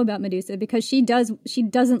 what we know about Medusa, because she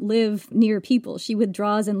doesn't live near people. She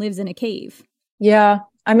withdraws and lives in a cave. Yeah,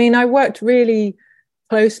 I mean, I worked really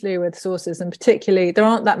closely with sources, and particularly there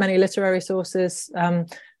aren't that many literary sources,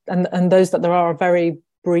 and those that there are very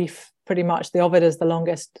brief. Pretty much, the Ovid is the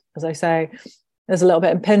longest, as I say. There's a little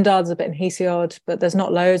bit in Pindar, there's a bit in Hesiod, but there's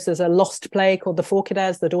not loads. There's a lost play called the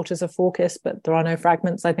Phorcides, the Daughters of Phorcys, but there are no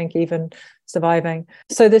fragments, I think, even surviving.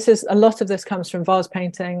 So a lot of this comes from vase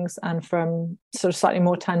paintings and from sort of slightly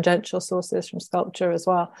more tangential sources from sculpture as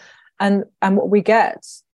well. And what we get,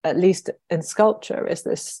 at least in sculpture, is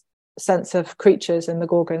this sense of creatures in the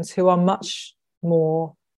Gorgons who are much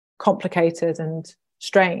more complicated and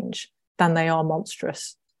strange than they are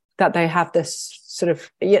monstrous. That they have this sort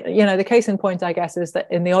of, the case in point, I guess, is that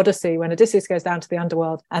in the Odyssey, when Odysseus goes down to the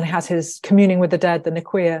underworld and has his communing with the dead, the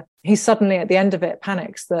Nicaea, he suddenly at the end of it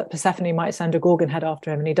panics that Persephone might send a Gorgon head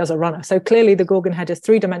after him, and he does a runner. So clearly the Gorgon head is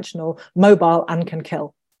three-dimensional, mobile, and can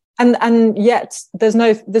kill. And yet there's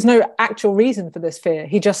no actual reason for this fear.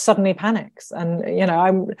 He just suddenly panics. And,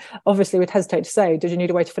 I'm obviously would hesitate to say, did you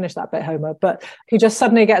need a way to finish that bit, Homer? But he just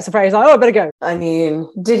suddenly gets afraid. He's like, oh, I better go. I mean,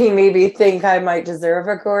 did he maybe think I might deserve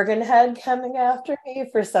a Gorgon head coming after me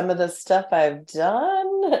for some of the stuff I've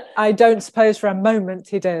done? I don't suppose for a moment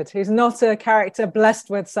he did. He's not a character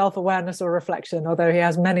blessed with self-awareness or reflection, although he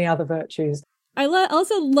has many other virtues. I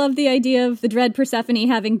also love the idea of the dread Persephone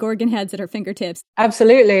having Gorgon heads at her fingertips.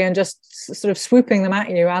 Absolutely, and just sort of swooping them at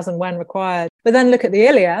you as and when required. But then look at the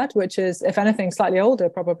Iliad, which is, if anything, slightly older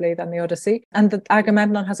probably than the Odyssey, and that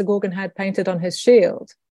Agamemnon has a Gorgon head painted on his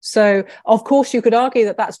shield. So, of course, you could argue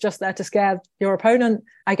that that's just there to scare your opponent.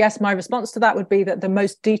 I guess my response to that would be that the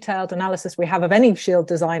most detailed analysis we have of any shield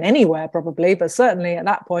design anywhere, probably, but certainly at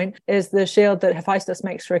that point, is the shield that Hephaestus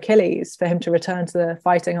makes for Achilles for him to return to the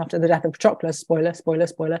fighting after the death of Patroclus. Spoiler, spoiler,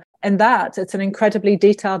 spoiler. And that, it's an incredibly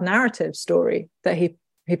detailed narrative story that he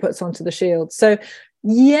puts onto the shield. So,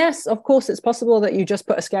 yes, of course, it's possible that you just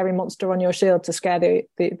put a scary monster on your shield to scare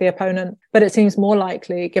the opponent, but it seems more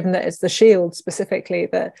likely, given that it's the shield specifically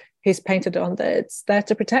that he's painted on, that it's there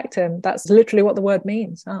to protect him. That's literally what the word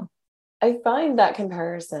means. Oh. I find that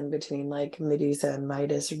comparison between like Medusa and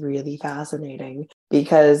Midas really fascinating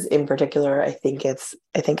because, in particular, I think it's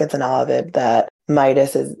an Ovid that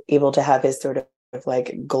Midas is able to have his sort of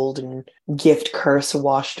like golden gift curse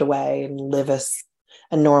washed away and live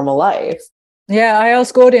a normal life. Yeah, I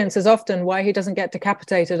ask audiences often why he doesn't get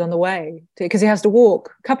decapitated on the way, because he has to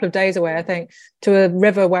walk a couple of days away, I think, to a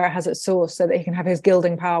river where it has its source so that he can have his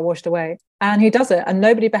gilding power washed away. And he does it, and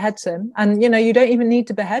nobody beheads him. And, you don't even need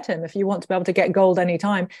to behead him if you want to be able to get gold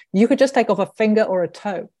anytime. You could just take off a finger or a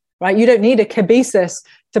toe, right? You don't need a cabesus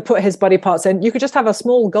to put his body parts in. You could just have a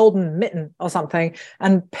small golden mitten or something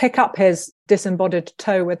and pick up his disembodied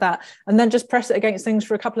toe with that and then just press it against things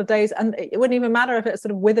for a couple of days, and it wouldn't even matter if it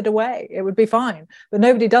sort of withered away. It would be fine. But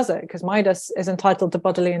nobody does it because Midas is entitled to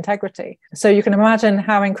bodily integrity. So you can imagine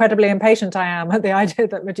how incredibly impatient I am at the idea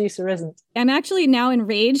that Medusa isn't. I'm actually now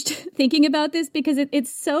enraged thinking about this because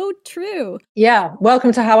it's so true. Yeah,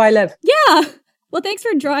 welcome to how I live. Yeah. Well, thanks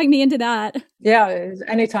for drawing me into that. Yeah,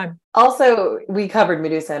 anytime. Also, we covered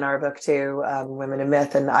Medusa in our book too, Women of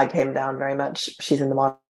Myth, and I came down very much. She's in the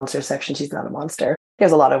monster section. She's not a monster.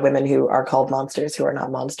 There's a lot of women who are called monsters who are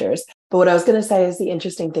not monsters. But what I was going to say is the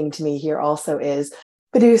interesting thing to me here also is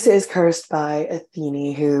Medusa is cursed by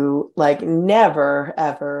Athene, who like never,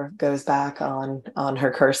 ever goes back on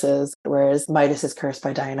her curses, whereas Midas is cursed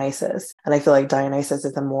by Dionysus. And I feel like Dionysus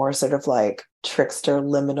is a more sort of like trickster,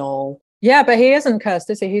 liminal. Yeah, but he isn't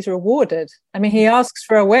cursed, is he? He's rewarded. I mean, he asks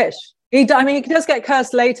for a wish. He does get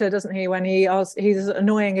cursed later, doesn't he? When he's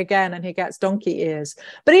annoying again and he gets donkey ears.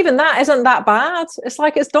 But even that isn't that bad. It's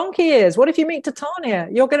like it's donkey ears. What if you meet Titania?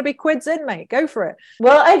 You're going to be quids in, mate. Go for it.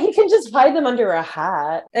 Well, and he can just hide them under a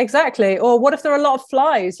hat. Exactly. Or what if there are a lot of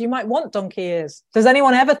flies? You might want donkey ears. Does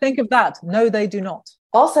anyone ever think of that? No, they do not.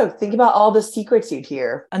 Also, think about all the secrets you'd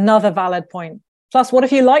hear. Another valid point. Plus, what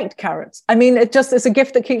if you liked carrots? I mean, it's a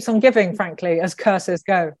gift that keeps on giving, frankly, as curses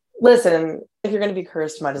go. Listen, if you're going to be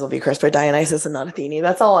cursed, might as well be cursed by Dionysus and not Athene.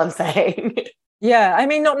 That's all I'm saying. Yeah, I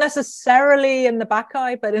mean, not necessarily in the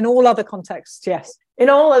Bacchae, but in all other contexts, yes. In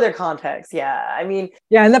all other contexts, yeah. I mean...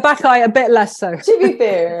 Yeah, in the Bacchae, a bit less so. To be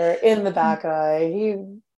fair, in the Bacchae, he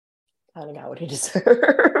kind of got what he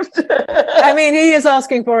deserved. I mean, he is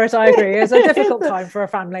asking for it, I agree. It's a difficult time for a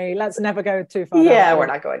family. Let's never go too far. Yeah, we're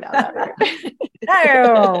not going down that route.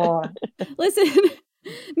 No. Listen,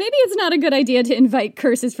 maybe it's not a good idea to invite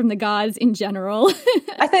curses from the gods in general.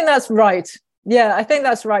 I think that's right. Yeah, I think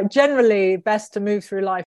that's right. Generally, best to move through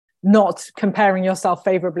life not comparing yourself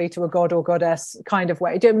favorably to a god or goddess kind of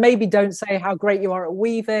way. Maybe don't say how great you are at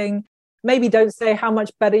weaving. Maybe don't say how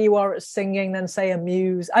much better you are at singing than, say, a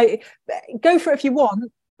muse. Go for it if you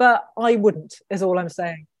want, but I wouldn't, is all I'm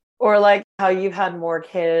saying. Or like how you've had more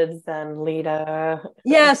kids than Leda.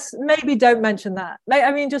 Yes, maybe don't mention that.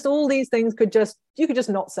 I mean, just all these things you could just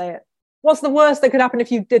not say it. What's the worst that could happen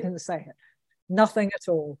if you didn't say it? nothing at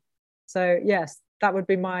all. So yes, that would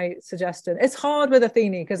be my suggestion. It's hard with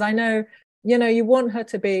Athene because I know, you want her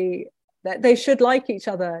to be, that they should like each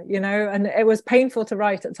other, and it was painful to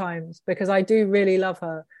write at times because I do really love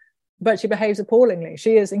her, but she behaves appallingly.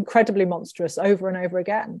 She is incredibly monstrous over and over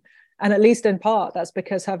again. And at least in part, that's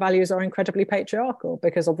because her values are incredibly patriarchal,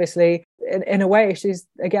 because obviously, in a way, she's,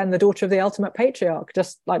 again, the daughter of the ultimate patriarch,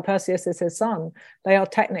 just like Perseus is his son. They are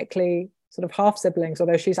technically sort of half siblings,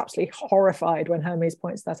 although she's absolutely horrified when Hermes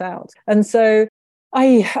points that out. And so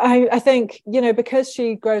I think, because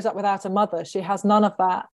she grows up without a mother, she has none of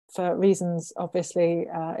that for reasons obviously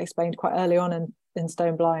explained quite early on in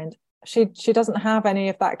Stone Blind. She doesn't have any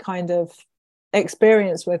of that kind of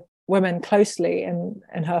experience with women closely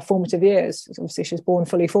in her formative years. Obviously, she's born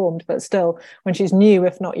fully formed, but still, when she's new,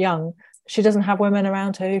 if not young, she doesn't have women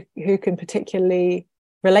around her who can particularly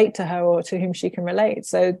relate to her or to whom she can relate.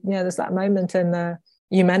 So, there's that moment in the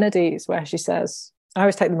Eumenides where she says, I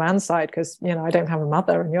always take the man's side because, I don't have a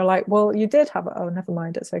mother. And you're like, well, you did have it. Oh, never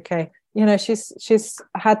mind. It's okay. She's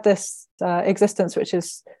had this existence which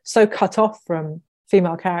is so cut off from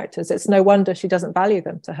female characters. It's no wonder she doesn't value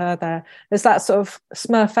them. To her, there's that sort of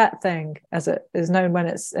Smurfette thing, as it is known when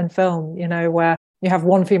it's in film, where you have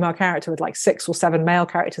one female character with like 6 or 7 male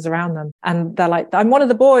characters around them. And they're like, I'm one of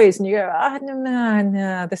the boys. And you go,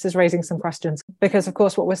 no, this is raising some questions. Because, of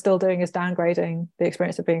course, what we're still doing is downgrading the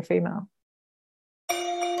experience of being female.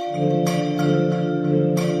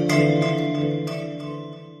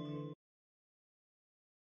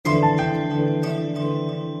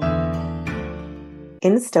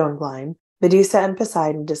 In Stone Blind, Medusa and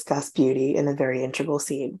Poseidon discuss beauty in a very integral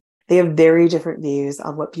scene. They have very different views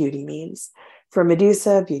on what beauty means. For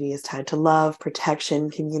Medusa, beauty is tied to love, protection,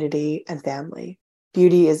 community, and family.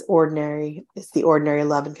 Beauty is ordinary. It's the ordinary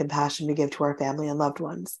love and compassion we give to our family and loved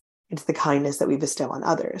ones. It's the kindness that we bestow on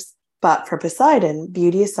others. But for Poseidon,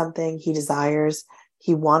 beauty is something he desires,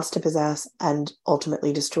 he wants to possess, and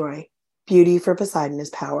ultimately destroy. Beauty for Poseidon is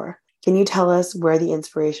power. Can you tell us where the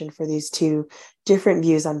inspiration for these two different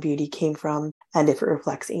views on beauty came from, and if it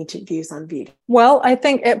reflects ancient views on beauty? Well, I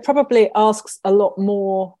think it probably asks a lot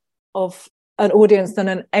more of an audience than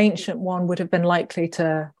an ancient one would have been likely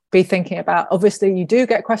to be thinking about. Obviously, you do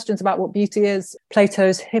get questions about what beauty is.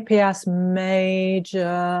 Plato's Hippias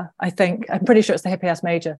Major, I'm pretty sure it's the Hippias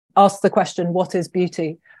Major, asks the question, what is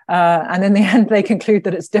beauty? And in the end, they conclude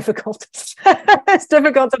that it's difficult. It's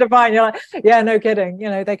difficult to define. You're like, yeah, no kidding.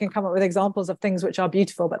 They can come up with examples of things which are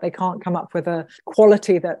beautiful, but they can't come up with a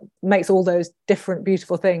quality that makes all those different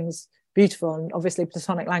beautiful things beautiful. And obviously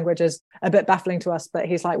Platonic language is a bit baffling to us, but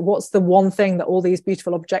he's like, what's the one thing that all these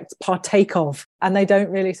beautiful objects partake of? And they don't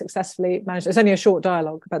really successfully manage. It's only a short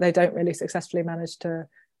dialogue, but they don't really successfully manage to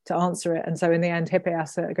answer it. And so in the end,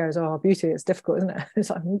 Hippias goes, oh, beauty, it's difficult, isn't it? It's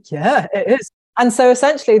like, yeah, it is. And so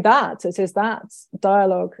essentially it is that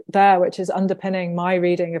dialogue there which is underpinning my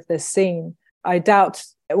reading of this scene. I doubt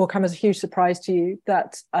it will come as a huge surprise to you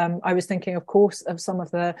that I was thinking, of course, of some of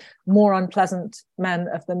the more unpleasant men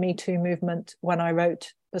of the Me Too movement when I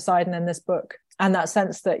wrote Poseidon in this book. And that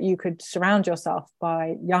sense that you could surround yourself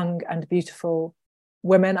by young and beautiful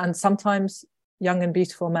women, and sometimes young and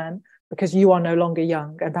beautiful men, because you are no longer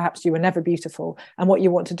young and perhaps you were never beautiful. And what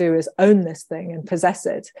you want to do is own this thing and possess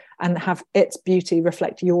it and have its beauty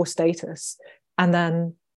reflect your status. And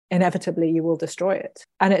then inevitably you will destroy it.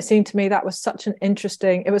 And it seemed to me that was such an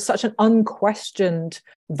unquestioned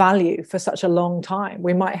value for such a long time.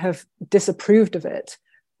 We might have disapproved of it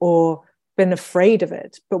or been afraid of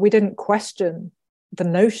it, but we didn't question the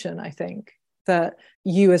notion, I think, that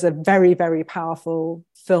you as a very, very powerful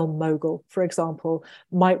film mogul, for example,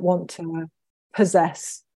 might want to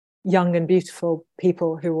possess young and beautiful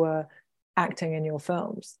people who were acting in your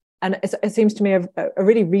films. And it seems to me a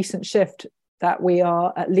really recent shift that we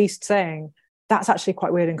are at least saying that's actually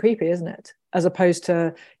quite weird and creepy, isn't it? As opposed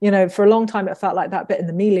to, for a long time, it felt like that bit in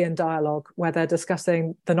the Melian dialogue where they're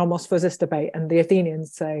discussing the nomos physis debate and the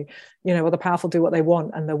Athenians say, well, the powerful do what they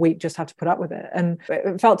want and the weak just have to put up with it. And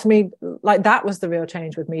it felt to me like that was the real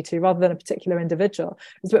change with Me Too rather than a particular individual.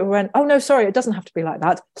 It's we went, oh, no, sorry, it doesn't have to be like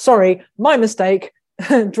that. Sorry, my mistake.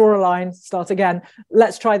 Draw a line, start again.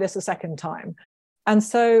 Let's try this a second time. And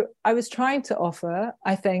so I was trying to offer,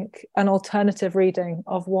 I think, an alternative reading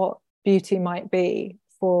of what beauty might be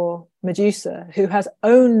for Medusa, who has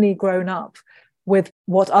only grown up with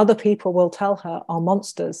what other people will tell her are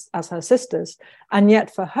monsters as her sisters. And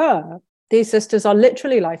yet for her, these sisters are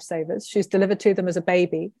literally lifesavers. She's delivered to them as a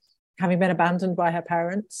baby, having been abandoned by her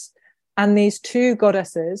parents. And these two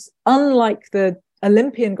goddesses, unlike the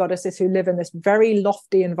Olympian goddesses who live in this very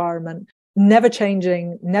lofty environment, never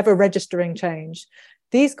changing, never registering change,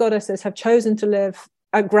 these goddesses have chosen to live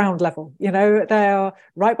at ground level. You know, they are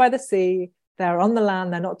right by the sea, they're on the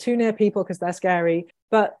land, they're not too near people because they're scary,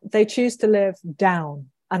 but they choose to live down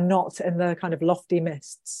and not in the kind of lofty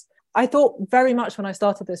mists. I thought very much when I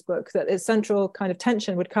started this book that its central kind of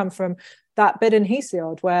tension would come from that bit in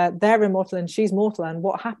Hesiod where they're immortal and she's mortal, and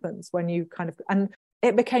what happens when you kind of, and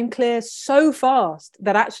it became clear so fast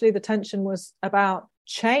that actually the tension was about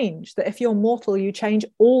change, that if you're mortal, you change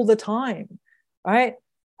all the time, right?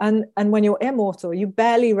 And when you're immortal, you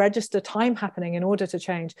barely register time happening in order to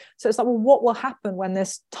change. So it's like, well, what will happen when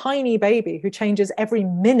this tiny baby who changes every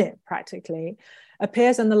minute practically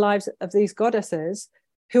appears in the lives of these goddesses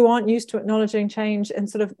who aren't used to acknowledging change in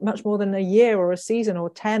sort of much more than a year or a season or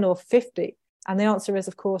 10 or 50? And the answer is,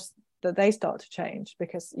 of course, that they start to change,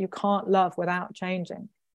 because you can't love without changing.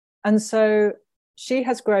 And so she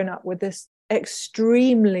has grown up with this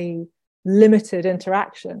extremely limited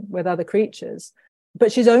interaction with other creatures,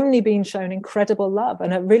 but she's only been shown incredible love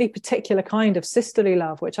and a really particular kind of sisterly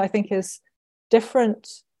love, which I think is different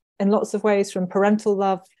in lots of ways from parental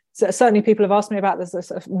love. So certainly people have asked me about this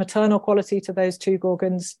sort of maternal quality to those two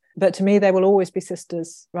Gorgons, but to me, they will always be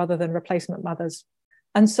sisters rather than replacement mothers.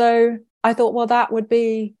 And so I thought, well, that would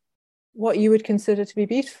be what you would consider to be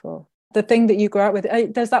beautiful. The thing that you grow up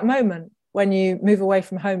with. There's that moment when you move away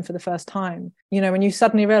from home for the first time, you know, when you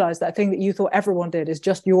suddenly realize that thing that you thought everyone did is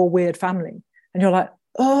just your weird family. And you're like,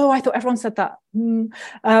 oh, I thought everyone said that.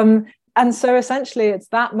 And so essentially it's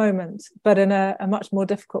that moment, but in a much more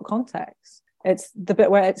difficult context. It's the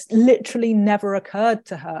bit where it's literally never occurred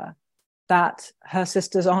to her that her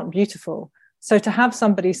sisters aren't beautiful. So to have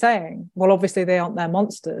somebody saying, well, obviously they aren't, they're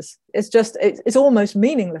monsters, it's almost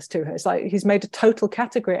meaningless to her. It's like he's made a total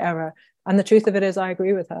category error. And the truth of it is, I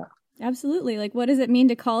agree with her. Absolutely. Like, what does it mean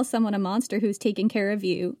to call someone a monster who's taken care of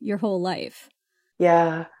you your whole life?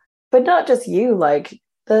 Yeah. But not just you, like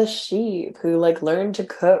the sheep who like learn to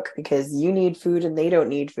cook because you need food and they don't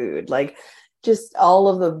need food. Like just all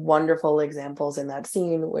of the wonderful examples in that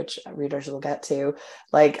scene, which readers will get to.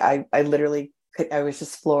 Like I literally I was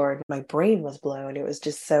just floored. My brain was blown. It was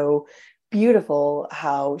just so beautiful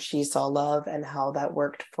how she saw love and how that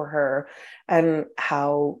worked for her, and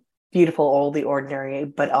how beautiful all the ordinary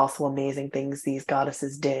but also amazing things these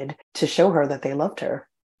goddesses did to show her that they loved her.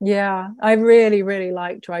 Yeah, I really, really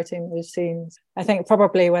liked writing those scenes. I think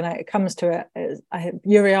probably when it comes to it,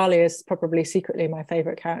 Euryale is probably secretly my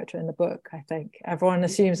favorite character in the book. I think everyone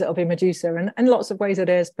assumes it'll be Medusa, and in lots of ways it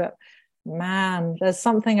is, but man, there's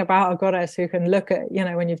something about a goddess who can look at, you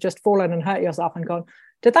know, when you've just fallen and hurt yourself and gone,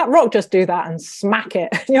 did that rock just do that, and smack it?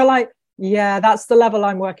 And you're like, yeah, that's the level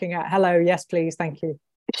I'm working at. Hello, yes, please, thank you.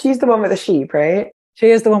 She's the one with the sheep, right? She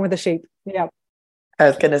is the one with the sheep. Yeah. I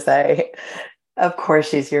was going to say, of course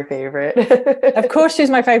she's your favorite. Of course she's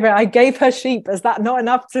my favorite. I gave her sheep. Is that not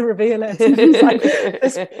enough to reveal it?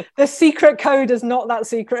 It's like, the secret code is not that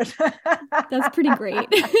secret. That's pretty great.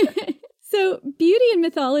 So beauty in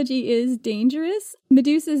mythology is dangerous.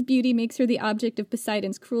 Medusa's beauty makes her the object of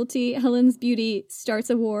Poseidon's cruelty. Helen's beauty starts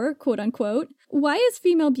a war, quote unquote. Why is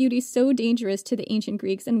female beauty so dangerous to the ancient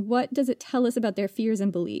Greeks, and what does it tell us about their fears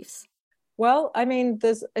and beliefs? Well, I mean,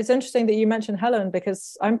 it's interesting that you mentioned Helen,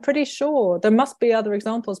 because I'm pretty sure there must be other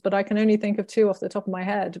examples, but I can only think of two off the top of my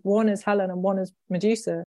head. One is Helen and one is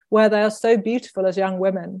Medusa, where they are so beautiful as young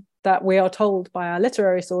women that we are told by our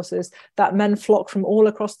literary sources that men flock from all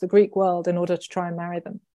across the Greek world in order to try and marry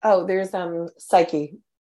them. Oh, there's Psyche.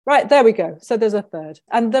 Right, there we go. So there's a third.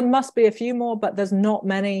 And there must be a few more, but there's not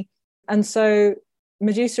many. And so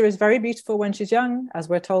Medusa is very beautiful when she's young, as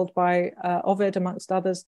we're told by Ovid, amongst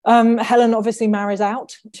others. Helen obviously marries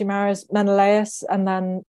out. She marries Menelaus and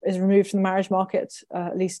then is removed from the marriage market,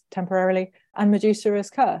 at least temporarily. And Medusa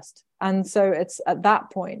is cursed. And so it's at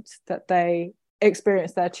that point that they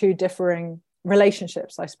experience their two differing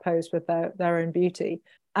relationships, I suppose, with their own beauty.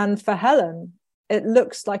 And for Helen, it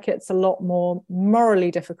looks like it's a lot more morally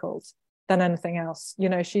difficult than anything else. You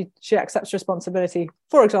know, she accepts responsibility,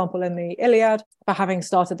 for example, in the Iliad, for having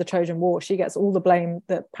started the Trojan War. She gets all the blame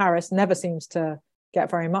that Paris never seems to get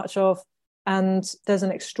very much of. And there's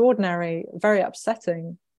an extraordinary, very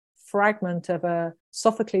upsetting fragment of a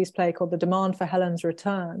Sophocles play called The Demand for Helen's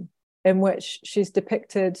Return, in which she's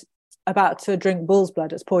depicted about to drink bull's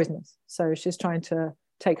blood. It's poisonous. So she's trying to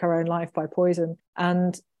take her own life by poison.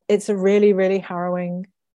 And it's a really, really harrowing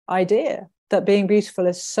idea that being beautiful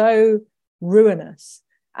is so ruinous,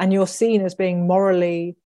 and you're seen as being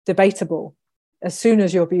morally debatable as soon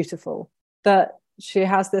as you're beautiful, that she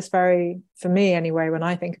has this very, for me anyway, when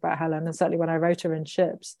I think about Helen, and certainly when I wrote her in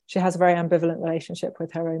Ships, she has a very ambivalent relationship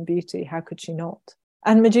with her own beauty. How could she not?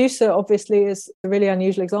 And Medusa obviously is a really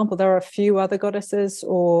unusual example. There are a few other goddesses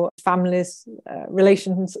or families,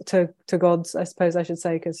 relations to gods, I suppose I should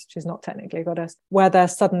say, because she's not technically a goddess, where they're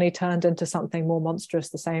suddenly turned into something more monstrous.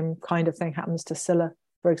 The same kind of thing happens to Scylla,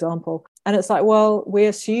 for example. And it's like, well, we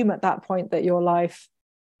assume at that point that your life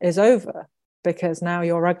is over because now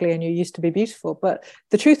you're ugly and you used to be beautiful. But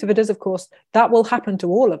the truth of it is, of course, that will happen to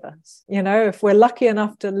all of us. You know, if we're lucky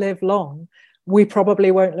enough to live long, we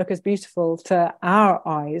probably won't look as beautiful to our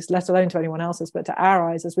eyes, let alone to anyone else's, but to our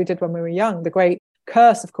eyes as we did when we were young. The great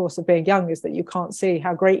curse, of course, of being young is that you can't see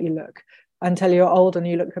how great you look until you're old and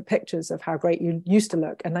you look at pictures of how great you used to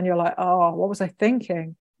look. And then you're like, oh, what was I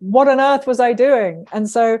thinking? What on earth was I doing? And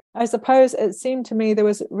so I suppose it seemed to me there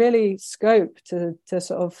was really scope to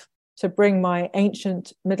bring my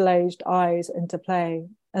ancient middle-aged eyes into play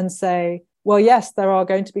and say, well, yes, there are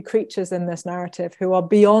going to be creatures in this narrative who are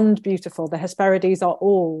beyond beautiful. The Hesperides are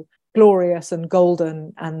all glorious and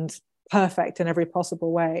golden and perfect in every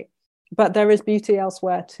possible way. But there is beauty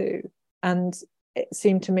elsewhere too. And it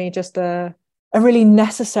seemed to me just a really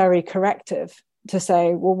necessary corrective to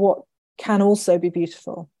say, well, what can also be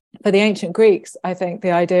beautiful? For the ancient Greeks, I think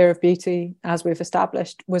the idea of beauty, as we've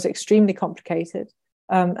established, was extremely complicated,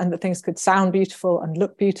 and that things could sound beautiful and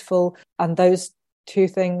look beautiful. And those two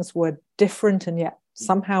things were different and yet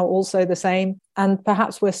somehow also the same. And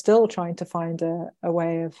perhaps we're still trying to find a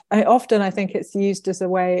way of, often I think it's used as a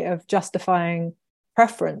way of justifying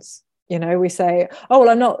preference. You know, we say, oh, well,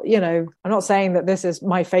 I'm not saying that this is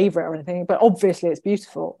my favorite or anything, but obviously it's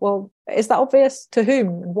beautiful. Well, is that obvious to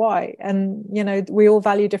whom and why? And, you know, we all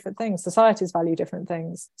value different things. Societies value different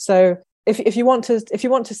things. So if you want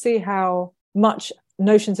to see how much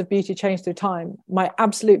notions of beauty change through time, my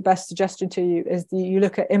absolute best suggestion to you is that you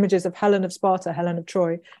look at images of Helen of Sparta, Helen of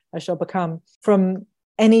Troy, as shall become, from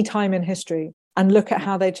any time in history, and look at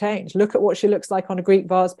how they change. Look at what she looks like on a Greek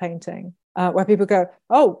vase painting, where people go,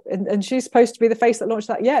 oh, and she's supposed to be the face that launched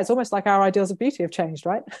that. Yeah, it's almost like our ideals of beauty have changed,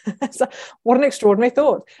 right? So what an extraordinary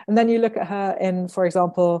thought. And then you look at her in, for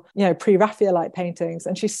example, you know, pre-Raphaelite paintings,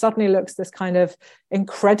 and she suddenly looks this kind of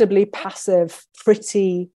incredibly passive,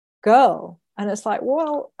 pretty girl. And it's like,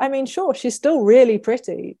 well, I mean, sure, she's still really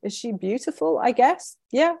pretty. Is she beautiful? I guess.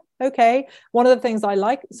 Yeah, okay. One of the things I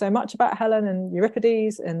like so much about Helen and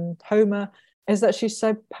Euripides and Homer is that she's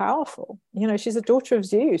so powerful. You know, she's a daughter of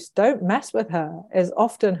Zeus. Don't mess with her is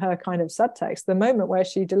often her kind of subtext. The moment where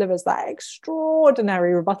she delivers that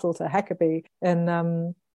extraordinary rebuttal to Hecate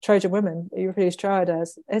in Trojan Women, Euripides'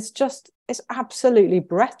 Troides, it's absolutely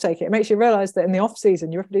breathtaking. It makes you realize that in the off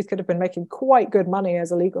season, Euripides could have been making quite good money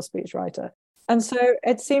as a legal speechwriter. And so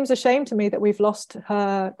it seems a shame to me that we've lost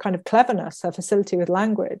her kind of cleverness, her facility with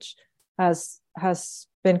language has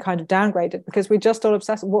been kind of downgraded, because we just all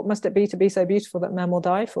obsessed with what must it be to be so beautiful that men will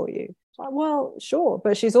die for you. Well, sure,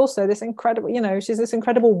 but she's also this incredible, you know, she's this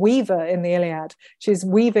incredible weaver in the Iliad. She's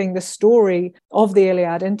weaving the story of the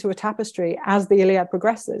Iliad into a tapestry as the Iliad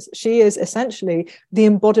progresses. She is essentially the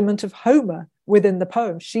embodiment of Homer within the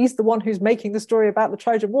poem. She's the one who's making the story about the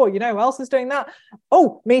Trojan War. You know who else is doing that?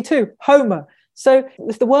 Oh, me too, Homer. So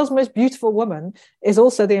if the world's most beautiful woman is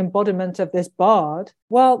also the embodiment of this bard,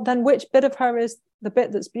 well, then which bit of her is the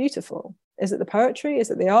bit that's beautiful? Is it the poetry? Is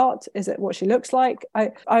it the art? Is it what she looks like?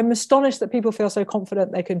 I'm astonished that people feel so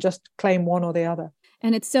confident they can just claim one or the other.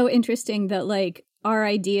 And it's so interesting that, like, our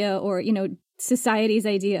idea, or, you know, society's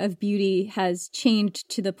idea of beauty has changed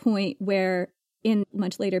to the point where in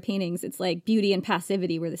much later paintings, it's like beauty and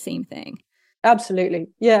passivity were the same thing. Absolutely.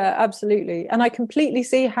 Yeah, absolutely. And I completely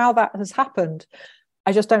see how that has happened.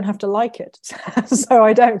 I just don't have to like it. So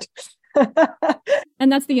I don't.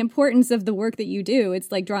 And that's the importance of the work that you do.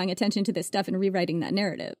 It's like drawing attention to this stuff and rewriting that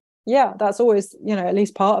narrative. Yeah, that's always, you know, at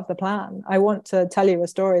least part of the plan. I want to tell you a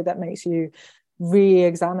story that makes you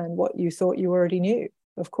re-examine what you thought you already knew.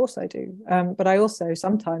 Of course I do. But I also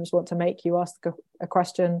sometimes want to make you ask a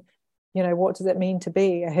question. You know, what does it mean to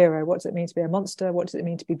be a hero? What does it mean to be a monster? What does it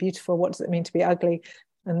mean to be beautiful? What does it mean to be ugly?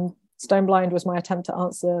 And Stone Blind was my attempt to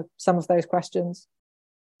answer some of those questions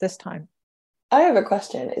this time. I have a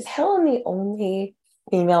question. Is Helen the only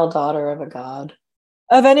female daughter of a god?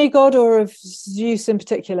 Of any god, or of Zeus in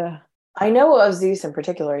particular? I know of Zeus in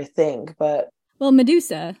particular, I think, but... Well,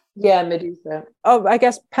 Medusa. Yeah, Medusa. Oh, I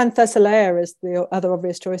guess Penthesilea is the other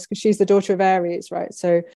obvious choice, because she's the daughter of Ares, right?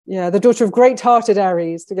 So, yeah, the daughter of great-hearted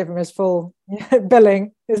Ares, to give him his full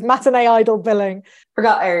billing, his matinee idol billing.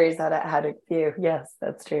 Forgot Ares had a few. Yes,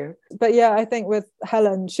 that's true. But yeah, I think with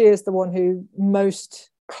Helen, she is the one who most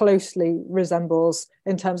closely resembles,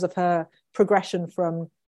 in terms of her progression from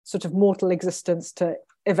sort of mortal existence to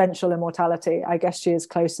eventual immortality. I guess she is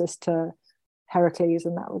closest to Heracles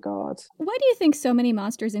in that regard. Why do you think so many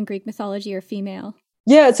monsters in Greek mythology are female?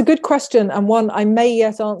 Yeah, it's a good question, and one I may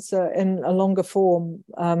yet answer in a longer form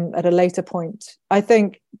at a later point. I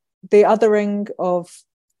think the othering of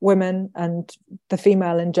women and the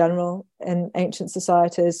female in general in ancient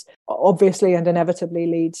societies obviously and inevitably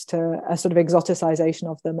leads to a sort of exoticization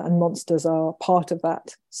of them, and monsters are part of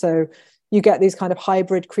that. So you get these kind of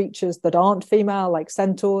hybrid creatures that aren't female, like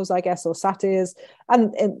centaurs, I guess, or satyrs.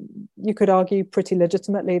 And you could argue pretty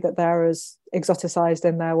legitimately that they're as exoticized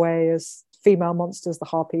in their way as female monsters, the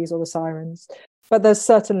harpies or the sirens. But there's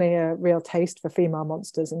certainly a real taste for female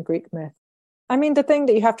monsters in Greek myth. I mean, the thing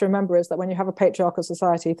that you have to remember is that when you have a patriarchal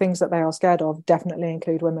society, things that they are scared of definitely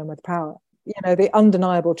include women with power. You know, the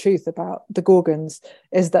undeniable truth about the Gorgons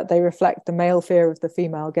is that they reflect the male fear of the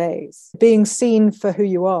female gaze. Being seen for who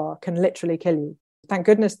you are can literally kill you. Thank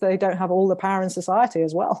goodness they don't have all the power in society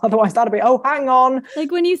as well. Otherwise, that'd be, oh, hang on.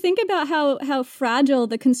 Like when you think about how fragile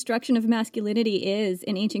the construction of masculinity is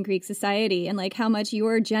in ancient Greek society, and like how much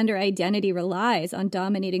your gender identity relies on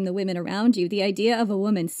dominating the women around you, the idea of a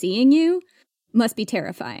woman seeing you must be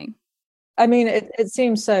terrifying. I mean, it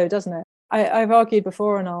seems so, doesn't it? I've argued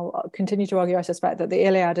before, and I'll continue to argue, I suspect, that the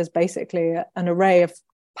Iliad is basically an array of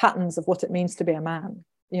patterns of what it means to be a man.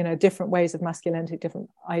 You know, different ways of masculinity, different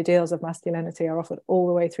ideals of masculinity are offered all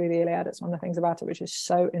the way through the Iliad. It's one of the things about it which is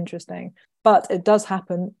so interesting. But it does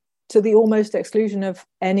happen to the almost exclusion of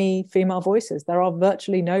any female voices. There are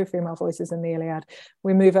virtually no female voices in the Iliad.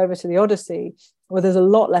 We move over to the Odyssey, where there's a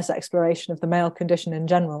lot less exploration of the male condition in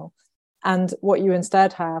general. And what you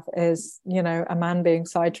instead have is, you know, a man being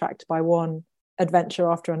sidetracked by one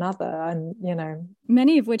adventure after another, and, you know,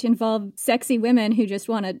 many of which involve sexy women who just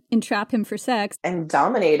want to entrap him for sex and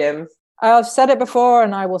dominate him. I've said it before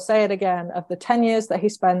and I will say it again. Of the 10 years that he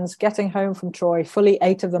spends getting home from Troy, fully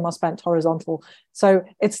 8 of them are spent horizontal. So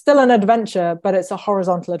it's still an adventure, but it's a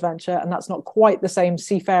horizontal adventure, and that's not quite the same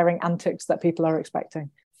seafaring antics that people are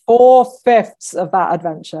expecting. 4/5 of that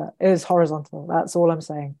adventure is horizontal. That's all I'm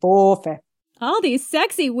saying. 4/5. All these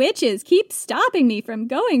sexy witches keep stopping me from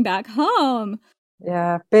going back home.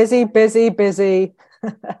 Yeah, busy.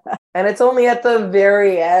 And it's only at the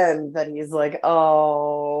very end that he's like,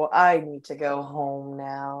 oh, I need to go home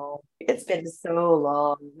now. It's been so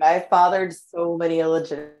long. I fathered so many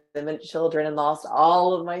illegitimate children and lost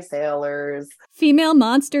all of my sailors. Female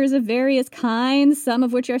monsters of various kinds, some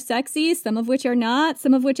of which are sexy, some of which are not,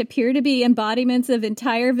 some of which appear to be embodiments of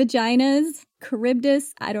entire vaginas.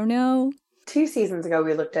 Charybdis, I don't know. 2 seasons ago,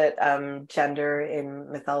 we looked at gender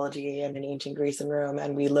in mythology and in ancient Greece and Rome,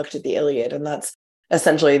 and we looked at the Iliad, and that's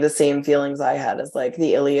essentially the same feelings I had as like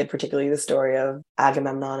the Iliad, particularly the story of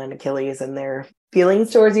Agamemnon and Achilles and their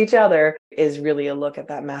feelings towards each other, is really a look at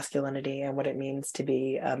that masculinity and what it means to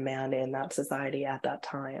be a man in that society at that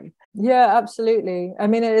time. Yeah, absolutely. I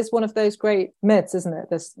mean, it is one of those great myths, isn't it?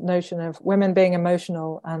 This notion of women being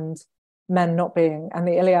emotional and men not being. And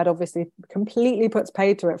the Iliad obviously completely puts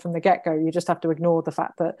paid to it from the get-go. You just have to ignore the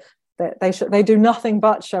fact that they do nothing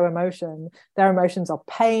but show emotion. Their emotions are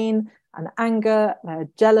pain and anger, their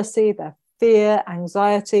jealousy, their fear,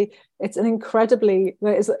 anxiety. It's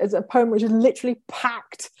a poem which is literally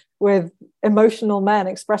packed with emotional men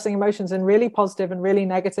expressing emotions in really positive and really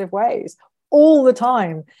negative ways all the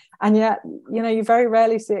time. And yet, you know, you very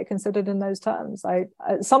rarely see it considered in those terms.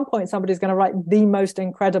 At some point, somebody's going to write the most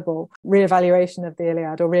incredible reevaluation of the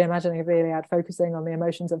Iliad or reimagining of the Iliad, focusing on the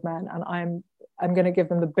emotions of men. And I'm going to give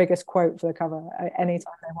them the biggest quote for the cover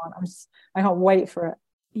anytime they want. I can't wait for it.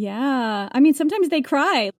 Yeah. I mean, sometimes they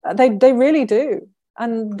cry. They really do.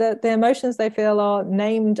 And the emotions they feel are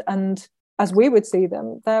named, and as we would see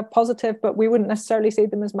them, they're positive, but we wouldn't necessarily see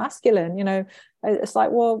them as masculine. You know, it's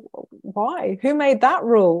like, well, why? Who made that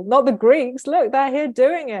rule? Not the Greeks. Look, they're here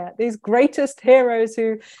doing it. These greatest heroes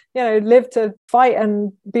who, you know, live to fight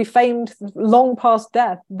and be famed long past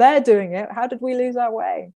death. They're doing it. How did we lose our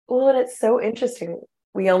way? Well, and it's so interesting.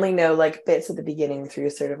 We only know like bits at the beginning through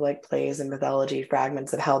sort of like plays and mythology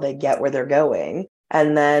fragments of how they get where they're going.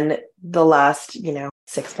 And then the last,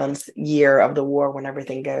 6 months, year of the war, when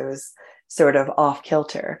everything goes sort of off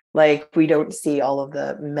kilter, like we don't see all of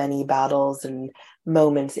the many battles and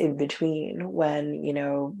moments in between when,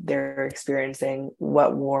 they're experiencing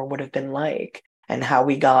what war would have been like and how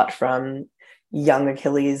we got from young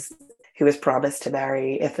Achilles, who was promised to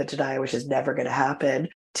marry Iphigeneia, which is never going to happen,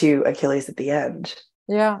 to Achilles at the end.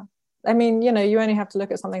 Yeah. I mean, you only have to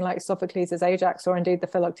look at something like Sophocles' Ajax or indeed the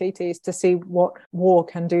Philoctetes to see what war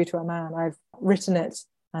can do to a man. I've written it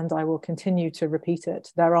and I will continue to repeat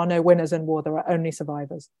it. There are no winners in war, there are only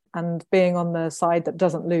survivors. And being on the side that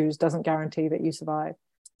doesn't lose doesn't guarantee that you survive.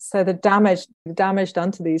 So the damage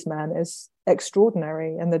done to these men is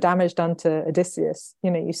extraordinary, and the damage done to Odysseus,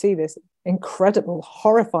 you see this incredible,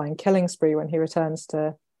 horrifying killing spree when he returns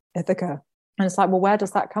to Ithaca. And it's like, well, where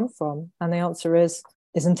does that come from? And the answer is,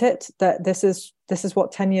 isn't it that this is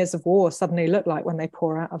what 10 years of war suddenly look like when they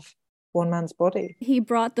pour out of one man's body? He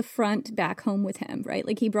brought the front back home with him, right?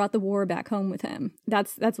 Like he brought the war back home with him.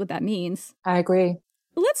 That's what that means. I agree.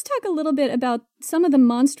 Let's talk a little bit about some of the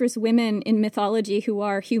monstrous women in mythology who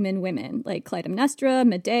are human women, like Clytemnestra,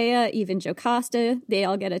 Medea, even Jocasta. They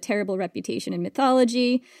all get a terrible reputation in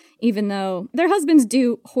mythology, even though their husbands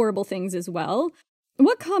do horrible things as well.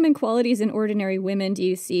 What common qualities in ordinary women do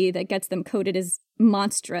you see that gets them coded as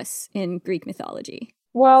monstrous in Greek mythology?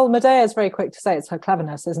 Well, Medea is very quick to say it's her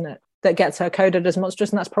cleverness, isn't it, that gets her coded as monstrous,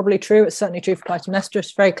 and that's probably true. It's certainly true for Clytemnestra.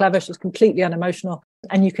 She's very clever. She's completely unemotional.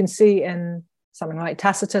 And you can see in something like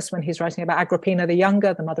Tacitus, when he's writing about Agrippina the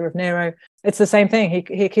Younger, the mother of Nero, it's the same thing.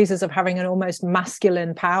 He accuses of having an almost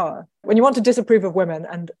masculine power. When you want to disapprove of women,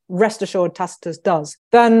 and rest assured Tacitus does,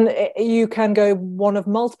 then you can go one of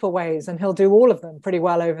multiple ways, and he'll do all of them pretty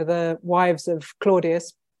well over the wives of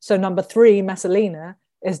Claudius. So number 3, Messalina,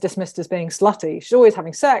 is dismissed as being slutty. She's always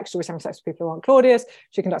having sex. She's always having sex with people who aren't Claudius.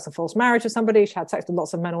 She conducts a false marriage with somebody. She had sex with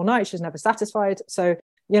lots of men all night. She's never satisfied. So,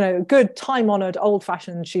 good time-honored,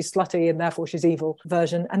 old-fashioned, she's slutty and therefore she's evil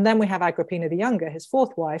version. And then we have Agrippina the Younger, his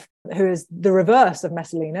 4th wife, who is the reverse of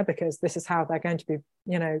Messalina, because this is how they're going to be,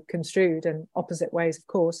 construed in opposite ways, of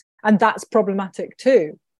course. And that's problematic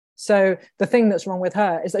too. So the thing that's wrong with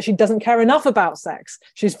her is that she doesn't care enough about sex.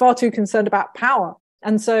 She's far too concerned about power.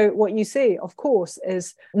 And so what you see, of course,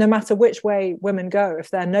 is no matter which way women go,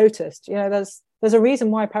 if they're noticed, there's a reason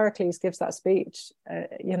why Pericles gives that speech,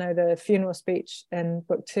 the funeral speech in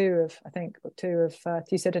book 2 of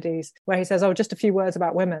Thucydides, where he says, just a few words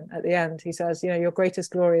about women at the end. He says, your greatest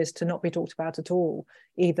glory is to not be talked about at all,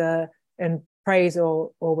 either in praise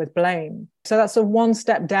or with blame. So that's a one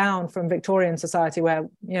step down from Victorian society, where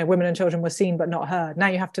women and children were seen but not heard. Now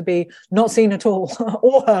you have to be not seen at all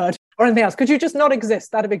or heard or anything else. Could you just not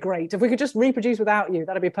exist? That'd be great. If we could just reproduce without you,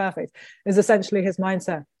 that'd be perfect, is essentially his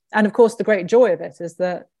mindset. And of course, the great joy of it is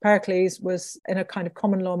that Pericles was in a kind of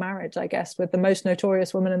common law marriage, I guess, with the most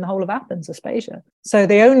notorious woman in the whole of Athens, Aspasia. So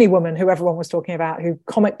the only woman who everyone was talking about, who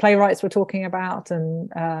comic playwrights were talking about,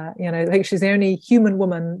 and, I think she's the only human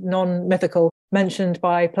woman, non-mythical, mentioned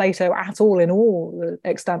by Plato at all in all the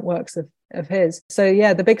extant works of his. So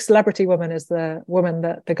yeah, the big celebrity woman is the woman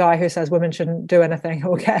that the guy who says women shouldn't do anything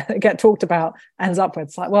or get talked about ends up with.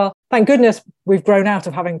 It's like, well, thank goodness we've grown out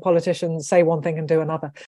of having politicians say one thing and do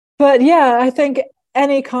another. But yeah, I think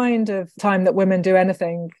any kind of time that women do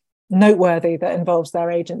anything noteworthy that involves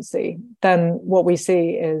their agency, then what we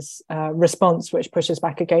see is a response which pushes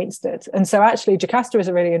back against it. And so actually Jocasta is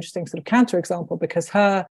a really interesting sort of counterexample, because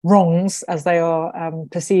her wrongs, as they are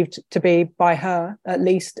perceived to be by her, at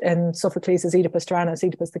least in Sophocles' Oedipus Tyrannus,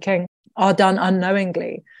 Oedipus the King, are done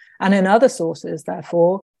unknowingly. And in other sources,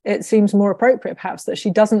 therefore, it seems more appropriate, perhaps, that she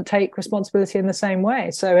doesn't take responsibility in the same way.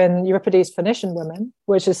 So in Euripides' Phoenician Women,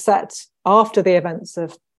 which is set after the events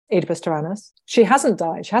of Oedipus Tyrannus, she hasn't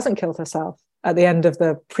died. She hasn't killed herself at the end of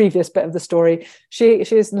the previous bit of the story. She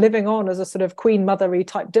is living on as a sort of queen mother-y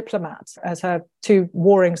type diplomat, as her 2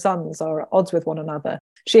 warring sons are at odds with one another.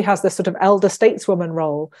 She has this sort of elder stateswoman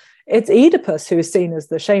role. It's Oedipus who is seen as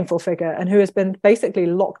the shameful figure and who has been basically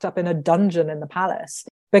locked up in a dungeon in the palace,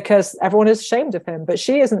 because everyone is ashamed of him, but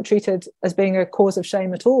she isn't treated as being a cause of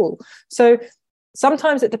shame at all. So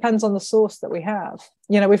sometimes it depends on the source that we have.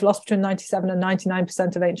 We've lost between 97 and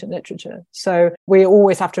 99% of ancient literature. So we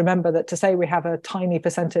always have to remember that to say we have a tiny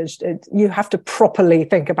percentage, you have to properly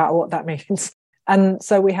think about what that means. And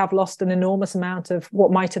so we have lost an enormous amount of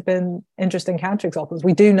what might have been interesting counterexamples.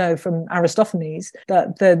 We do know from Aristophanes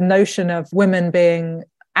that the notion of women being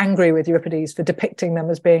angry with Euripides for depicting them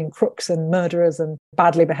as being crooks and murderers and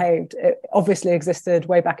badly behaved, it obviously existed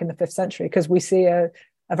way back in the 5th century, because we see a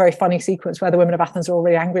very funny sequence where the women of Athens are all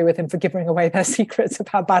really angry with him for giving away their secrets of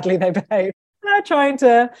how badly they behave. They're trying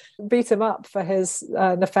to beat him up for his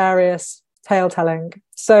nefarious tale-telling.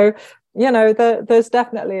 So, there's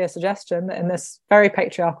definitely a suggestion that in this very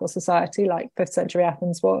patriarchal society, like 5th century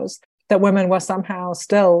Athens was, that women were somehow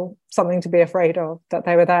still something to be afraid of, that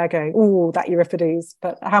they were there going, ooh, that Euripides,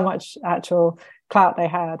 but how much actual clout they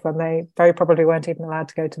had when they very probably weren't even allowed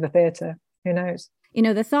to go to the theatre. Who knows? You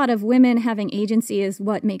know, the thought of women having agency is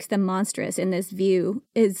what makes them monstrous in this view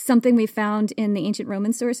is something we found in the ancient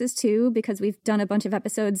Roman sources too, because we've done a bunch of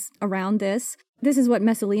episodes around this. This is what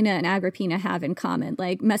Messalina and Agrippina have in common.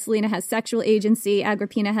 Like, Messalina has sexual agency,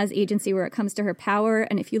 Agrippina has agency where it comes to her power.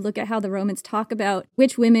 And if you look at how the Romans talk about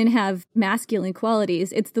which women have masculine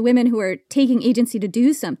qualities, it's the women who are taking agency to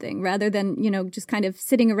do something rather than, you know, just kind of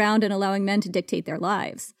sitting around and allowing men to dictate their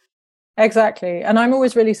lives. Exactly. And I'm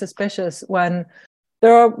always really suspicious when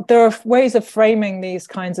there are ways of framing these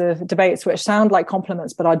kinds of debates which sound like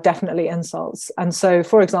compliments but are definitely insults. And so,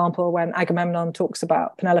 for example, when Agamemnon talks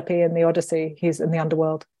about Penelope in the Odyssey, he's in the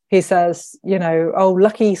underworld, he says, you know, oh,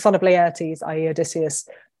 lucky son of Laertes, i.e. Odysseus,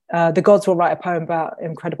 the gods will write a poem about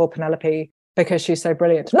incredible Penelope because she's so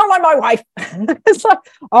brilliant. Not like my wife. It's like,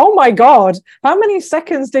 oh my God, how many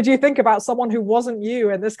seconds did you think about someone who wasn't you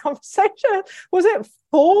in this conversation? Was it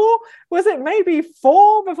 4? Was it maybe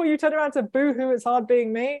 4 before you turned around to boo-hoo, it's hard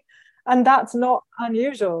being me? And that's not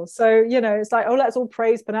unusual. So, you know, it's like, oh, let's all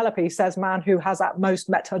praise Penelope, says man who has at most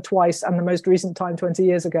met her twice and the most recent time 20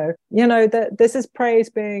 years ago. You know, that this is praise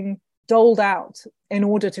being doled out in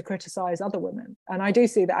order to criticize other women. And I do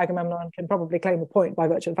see that Agamemnon can probably claim a point by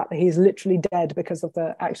virtue of the fact that he's literally dead because of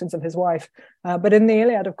the actions of his wife. But in the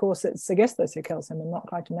Iliad, of course, it's Aegisthus who kills him and not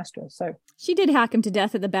Clytemnestra. So she did hack him to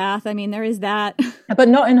death at the bath. I mean, there is that. But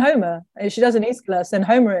not in Homer. She does in Aeschylus. In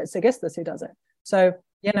Homer, it's Aegisthus who does it. So,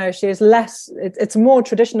 you know, she is less, it's a more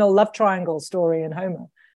traditional love triangle story in Homer.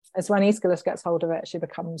 It's when Aeschylus gets hold of it, she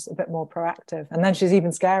becomes a bit more proactive. And then she's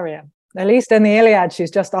even scarier. At least in the Iliad,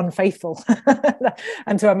 she's just unfaithful.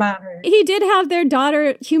 And to a man he did have their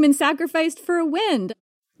daughter human sacrificed for a wind.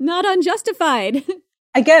 Not unjustified.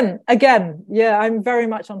 Again, yeah, I'm very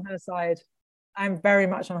much on her side.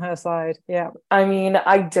 Yeah. I mean,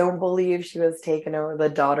 I don't believe she was taken over. The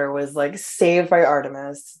daughter was like saved by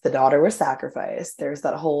Artemis. The daughter was sacrificed. There's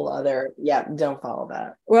that whole other, don't follow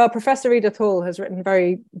that. Well, Professor Edith Hall has written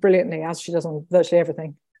very brilliantly, as she does on virtually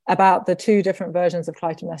everything, about the 2 different versions of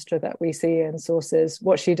Clytemnestra that we see in sources,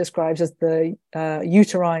 what she describes as the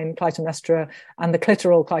uterine Clytemnestra and the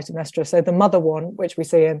clitoral Clytemnestra. So the mother one, which we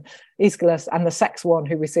see in Aeschylus, and the sex one,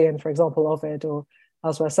 who we see in, for example, Ovid or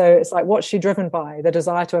elsewhere. So it's like, what's she driven by? The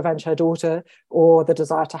desire to avenge her daughter or the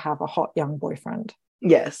desire to have a hot young boyfriend?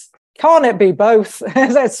 Yes. Can't it be both?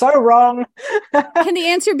 It's so wrong. Can the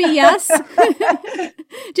answer be yes?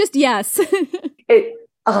 Just yes.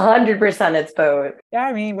 100% it's both. Yeah,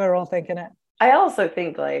 I mean, we're all thinking it. I also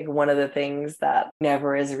think like one of the things that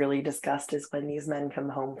never is really discussed is when these men come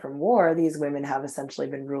home from war, these women have essentially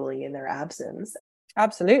been ruling in their absence.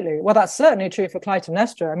 Absolutely. Well, that's certainly true for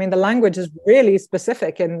Clytemnestra. I mean, the language is really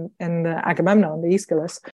specific in the Agamemnon, the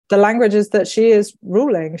Aeschylus. The language is that she is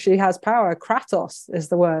ruling. She has power. Kratos is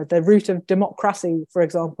the word, the root of democracy, for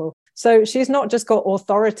example. So she's not just got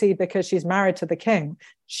authority because she's married to the king.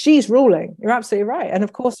 She's ruling. You're absolutely right. And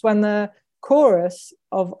of course, when the chorus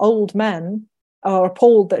of old men are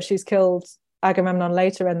appalled that she's killed Agamemnon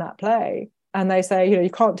later in that play, and they say, you know, you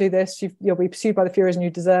can't do this, you'll be pursued by the Furies and you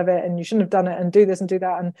deserve it, and you shouldn't have done it, and do this and do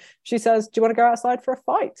that. And she says, do you want to go outside for a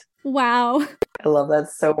fight? Wow. I love that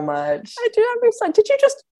so much. Did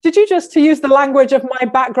you just, to use the language of my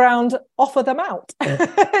background, offer them out?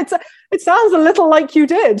 It sounds a little like you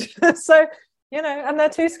did. So, you know, and they're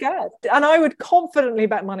too scared. And I would confidently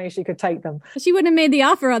bet money she could take them. She wouldn't have made the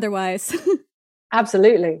offer otherwise.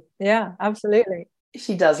 Absolutely. Yeah, absolutely.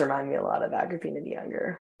 She does remind me a lot of Agrippina the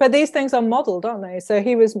Younger. But these things are modeled, aren't they? So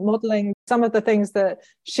he was modeling some of the things that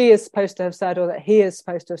she is supposed to have said or that he is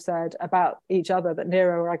supposed to have said about each other, that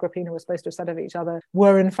Nero or Agrippina were supposed to have said of each other,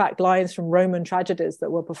 were in fact lines from Roman tragedies that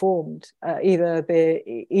were performed, either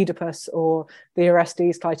the Oedipus or the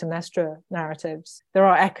Orestes Clytemnestra narratives. There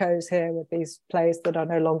are echoes here with these plays that are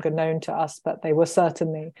no longer known to us, but they were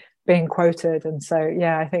certainly being quoted. And so,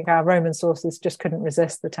 yeah, I think our Roman sources just couldn't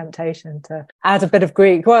resist the temptation to add a bit of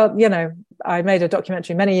Greek. Well, you know, I made a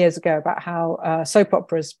documentary many years ago about how soap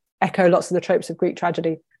operas echo lots of the tropes of Greek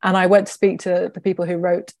tragedy. And I went to speak to the people who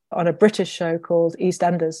wrote on a British show called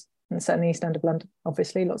EastEnders, and it's set in the East End of London.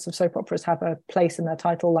 Obviously, lots of soap operas have a place in their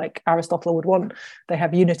title like Aristotle would want. They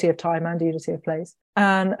have unity of time and unity of place.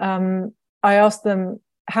 And I asked them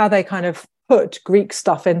how they kind of put Greek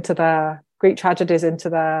stuff into their Greek tragedies into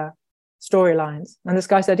their storylines. And this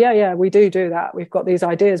guy said, yeah, we do that. We've got these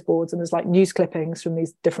ideas boards and there's like news clippings from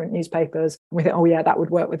these different newspapers. And we think, oh yeah, that would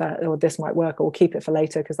work with that, or this might work, or keep it for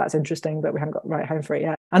later because that's interesting, but we haven't got right home for it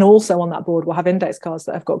yet. And also on that board, we'll have index cards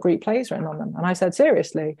that have got Greek plays written on them. And I said,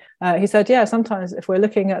 seriously? He said, yeah, sometimes if we're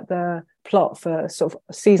looking at the plot for sort of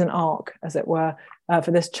a season arc, as it were, for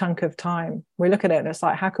this chunk of time, we look at it and it's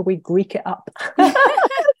like, how could we Greek it up?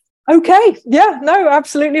 Okay, yeah, no,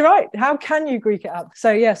 absolutely right. How can you Greek it up? So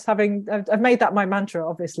yes, I've made that my mantra,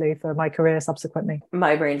 obviously, for my career subsequently.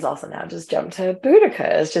 My brain's also now just jumped to Boudica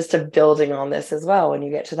as just a building on this as well when you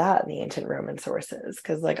get to that in the ancient Roman sources,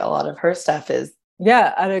 because like a lot of her stuff is.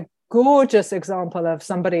 Yeah, and a gorgeous example of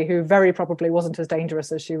somebody who very probably wasn't as dangerous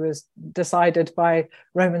as she was decided by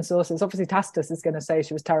Roman sources. Obviously, Tacitus is going to say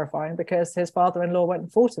she was terrifying because his father-in-law went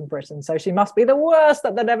and fought in Britain, so she must be the worst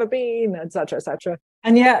that there'd ever been, etc., etc.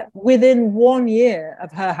 And yet, within 1 year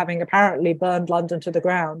of her having apparently burned London to the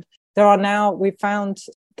ground, we've found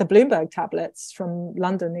the Bloomberg tablets from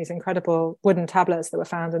London, these incredible wooden tablets that were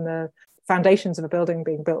found in the foundations of a building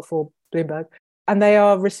being built for Bloomberg. And they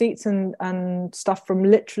are receipts and stuff from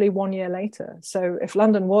literally 1 year later. So if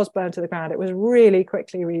London was burned to the ground, it was really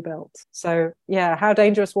quickly rebuilt. So yeah, how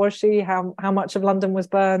dangerous was she? How much of London was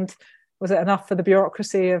burned? Was it enough for the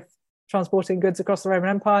bureaucracy of transporting goods across the Roman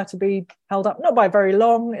Empire to be held up? Not by very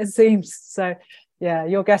long, it seems. So yeah,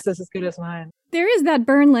 your guess is as good as mine. There is that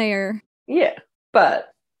burn layer. Yeah,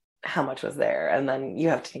 but how much was there? And then you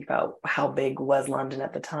have to think about how big was London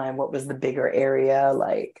at the time? What was the bigger area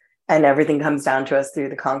like? And everything comes down to us through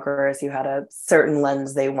the conquerors who had a certain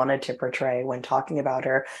lens they wanted to portray when talking about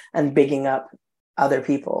her and bigging up other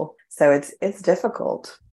people. So it's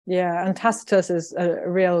difficult. Yeah, and Tacitus is a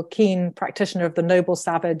real keen practitioner of the noble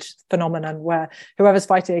savage phenomenon, where whoever's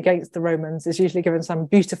fighting against the Romans is usually given some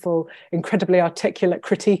beautiful, incredibly articulate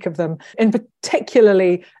critique of them, in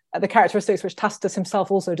particularly the characteristics which Tacitus himself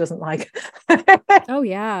also doesn't like. Oh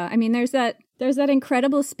yeah, I mean, there's that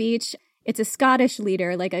incredible speech. It's a Scottish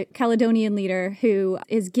leader, like a Caledonian leader, who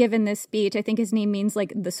is given this speech. I think his name means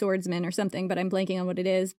like the swordsman or something, but I'm blanking on what it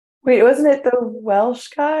is. Wait, wasn't it the Welsh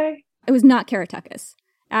guy? It was not Caratacus.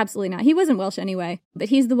 Absolutely not. He wasn't Welsh anyway, but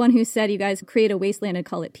he's the one who said, you guys create a wasteland and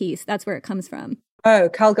call it peace. That's where it comes from. Oh,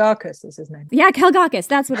 Calgacus is his name. Yeah, Calgacus.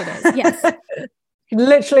 That's what it is. Yes. You'd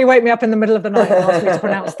literally wake me up in the middle of the night and ask me to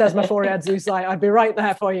pronounce Thesmophoriad Zeusai. I'd be right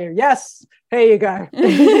there for you. Yes, here you go.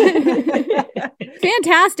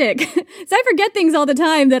 Fantastic. So I forget things all the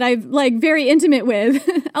time that I'm like very intimate with.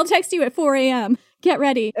 I'll text you at 4 a.m. Get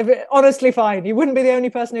ready. Honestly, fine. You wouldn't be the only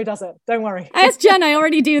person who does it. Don't worry. I asked Jen. I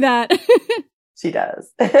already do that. She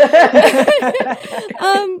does.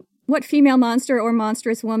 What female monster or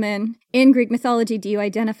monstrous woman in Greek mythology do you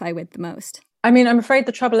identify with the most? I mean, I'm afraid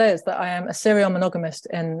the trouble is that I am a serial monogamist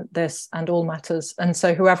in this and all matters. And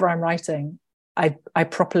so whoever I'm writing, I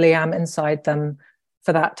properly am inside them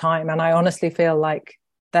for that time. And I honestly feel like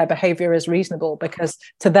their behavior is reasonable, because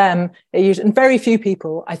to them, and very few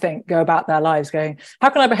people, I think, go about their lives going, how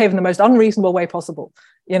can I behave in the most unreasonable way possible?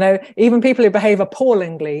 You know, even people who behave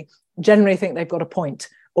appallingly generally think they've got a point,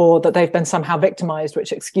 or that they've been somehow victimized,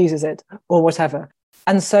 which excuses it, or whatever.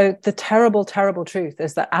 And so the terrible, terrible truth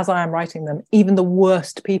is that as I am writing them, even the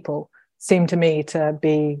worst people seem to me to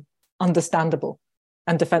be understandable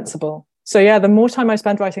and defensible. So yeah, the more time I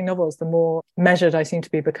spend writing novels, the more measured I seem to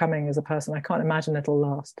be becoming as a person. I can't imagine it'll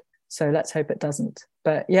last. So let's hope it doesn't.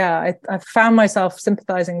 But yeah, I've found myself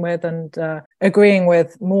sympathizing with and agreeing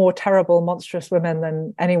with more terrible, monstrous women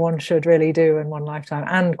than anyone should really do in one lifetime,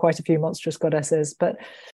 and quite a few monstrous goddesses. But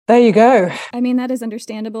there you go. I mean, that is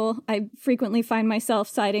understandable. I frequently find myself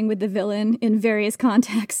siding with the villain in various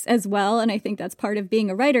contexts as well. And I think that's part of being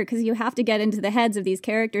a writer, because you have to get into the heads of these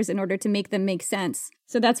characters in order to make them make sense.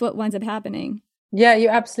 So that's what winds up happening. Yeah, you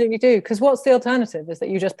absolutely do. Because what's the alternative is that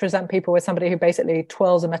you just present people with somebody who basically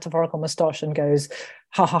twirls a metaphorical moustache and goes,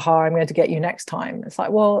 ha, ha, ha, I'm going to get you next time. It's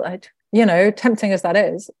like, well, tempting as that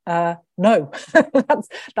is, no,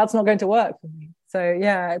 that's not going to work for me. So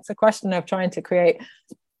yeah, it's a question of trying to create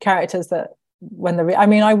characters that when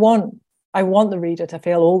I want the reader to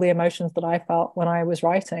feel all the emotions that I felt when I was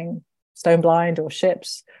writing Stone Blind or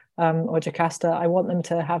Ships or Jocasta. I want them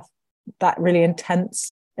to have that really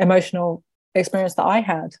intense emotional experience that I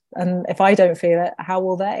had. And if I don't feel it, how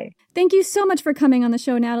will they? Thank you so much for coming on the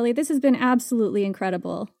show, Natalie. This has been absolutely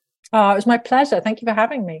incredible. Oh, it was my pleasure. Thank you for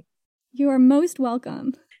having me. You are most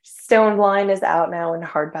welcome. Stone Blind is out now in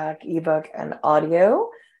hardback, ebook, and audio.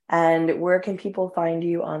 And where can people find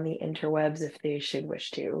you on the interwebs if they should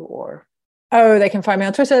wish to? Or they can find me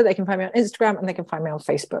on Twitter, they can find me on Instagram, and they can find me on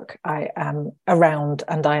Facebook. I am around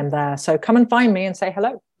and I am there. So come and find me and say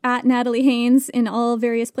hello. At Natalie Haynes in all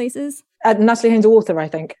various places. At Natalie Haynes Author, I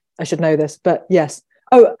think. I should know this, but yes.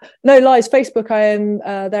 Oh, no lies. Facebook, I am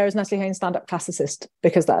there as Natalie Haynes Stand-Up Classicist,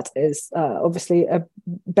 because that is obviously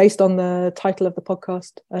based on the title of the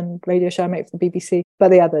podcast and radio show I make for the BBC. But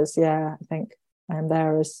the others, yeah, I think I'm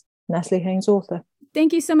there as Natalie Haynes Author.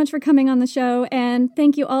 Thank you so much for coming on the show, and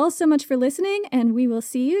thank you all so much for listening, and we will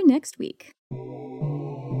see you next week.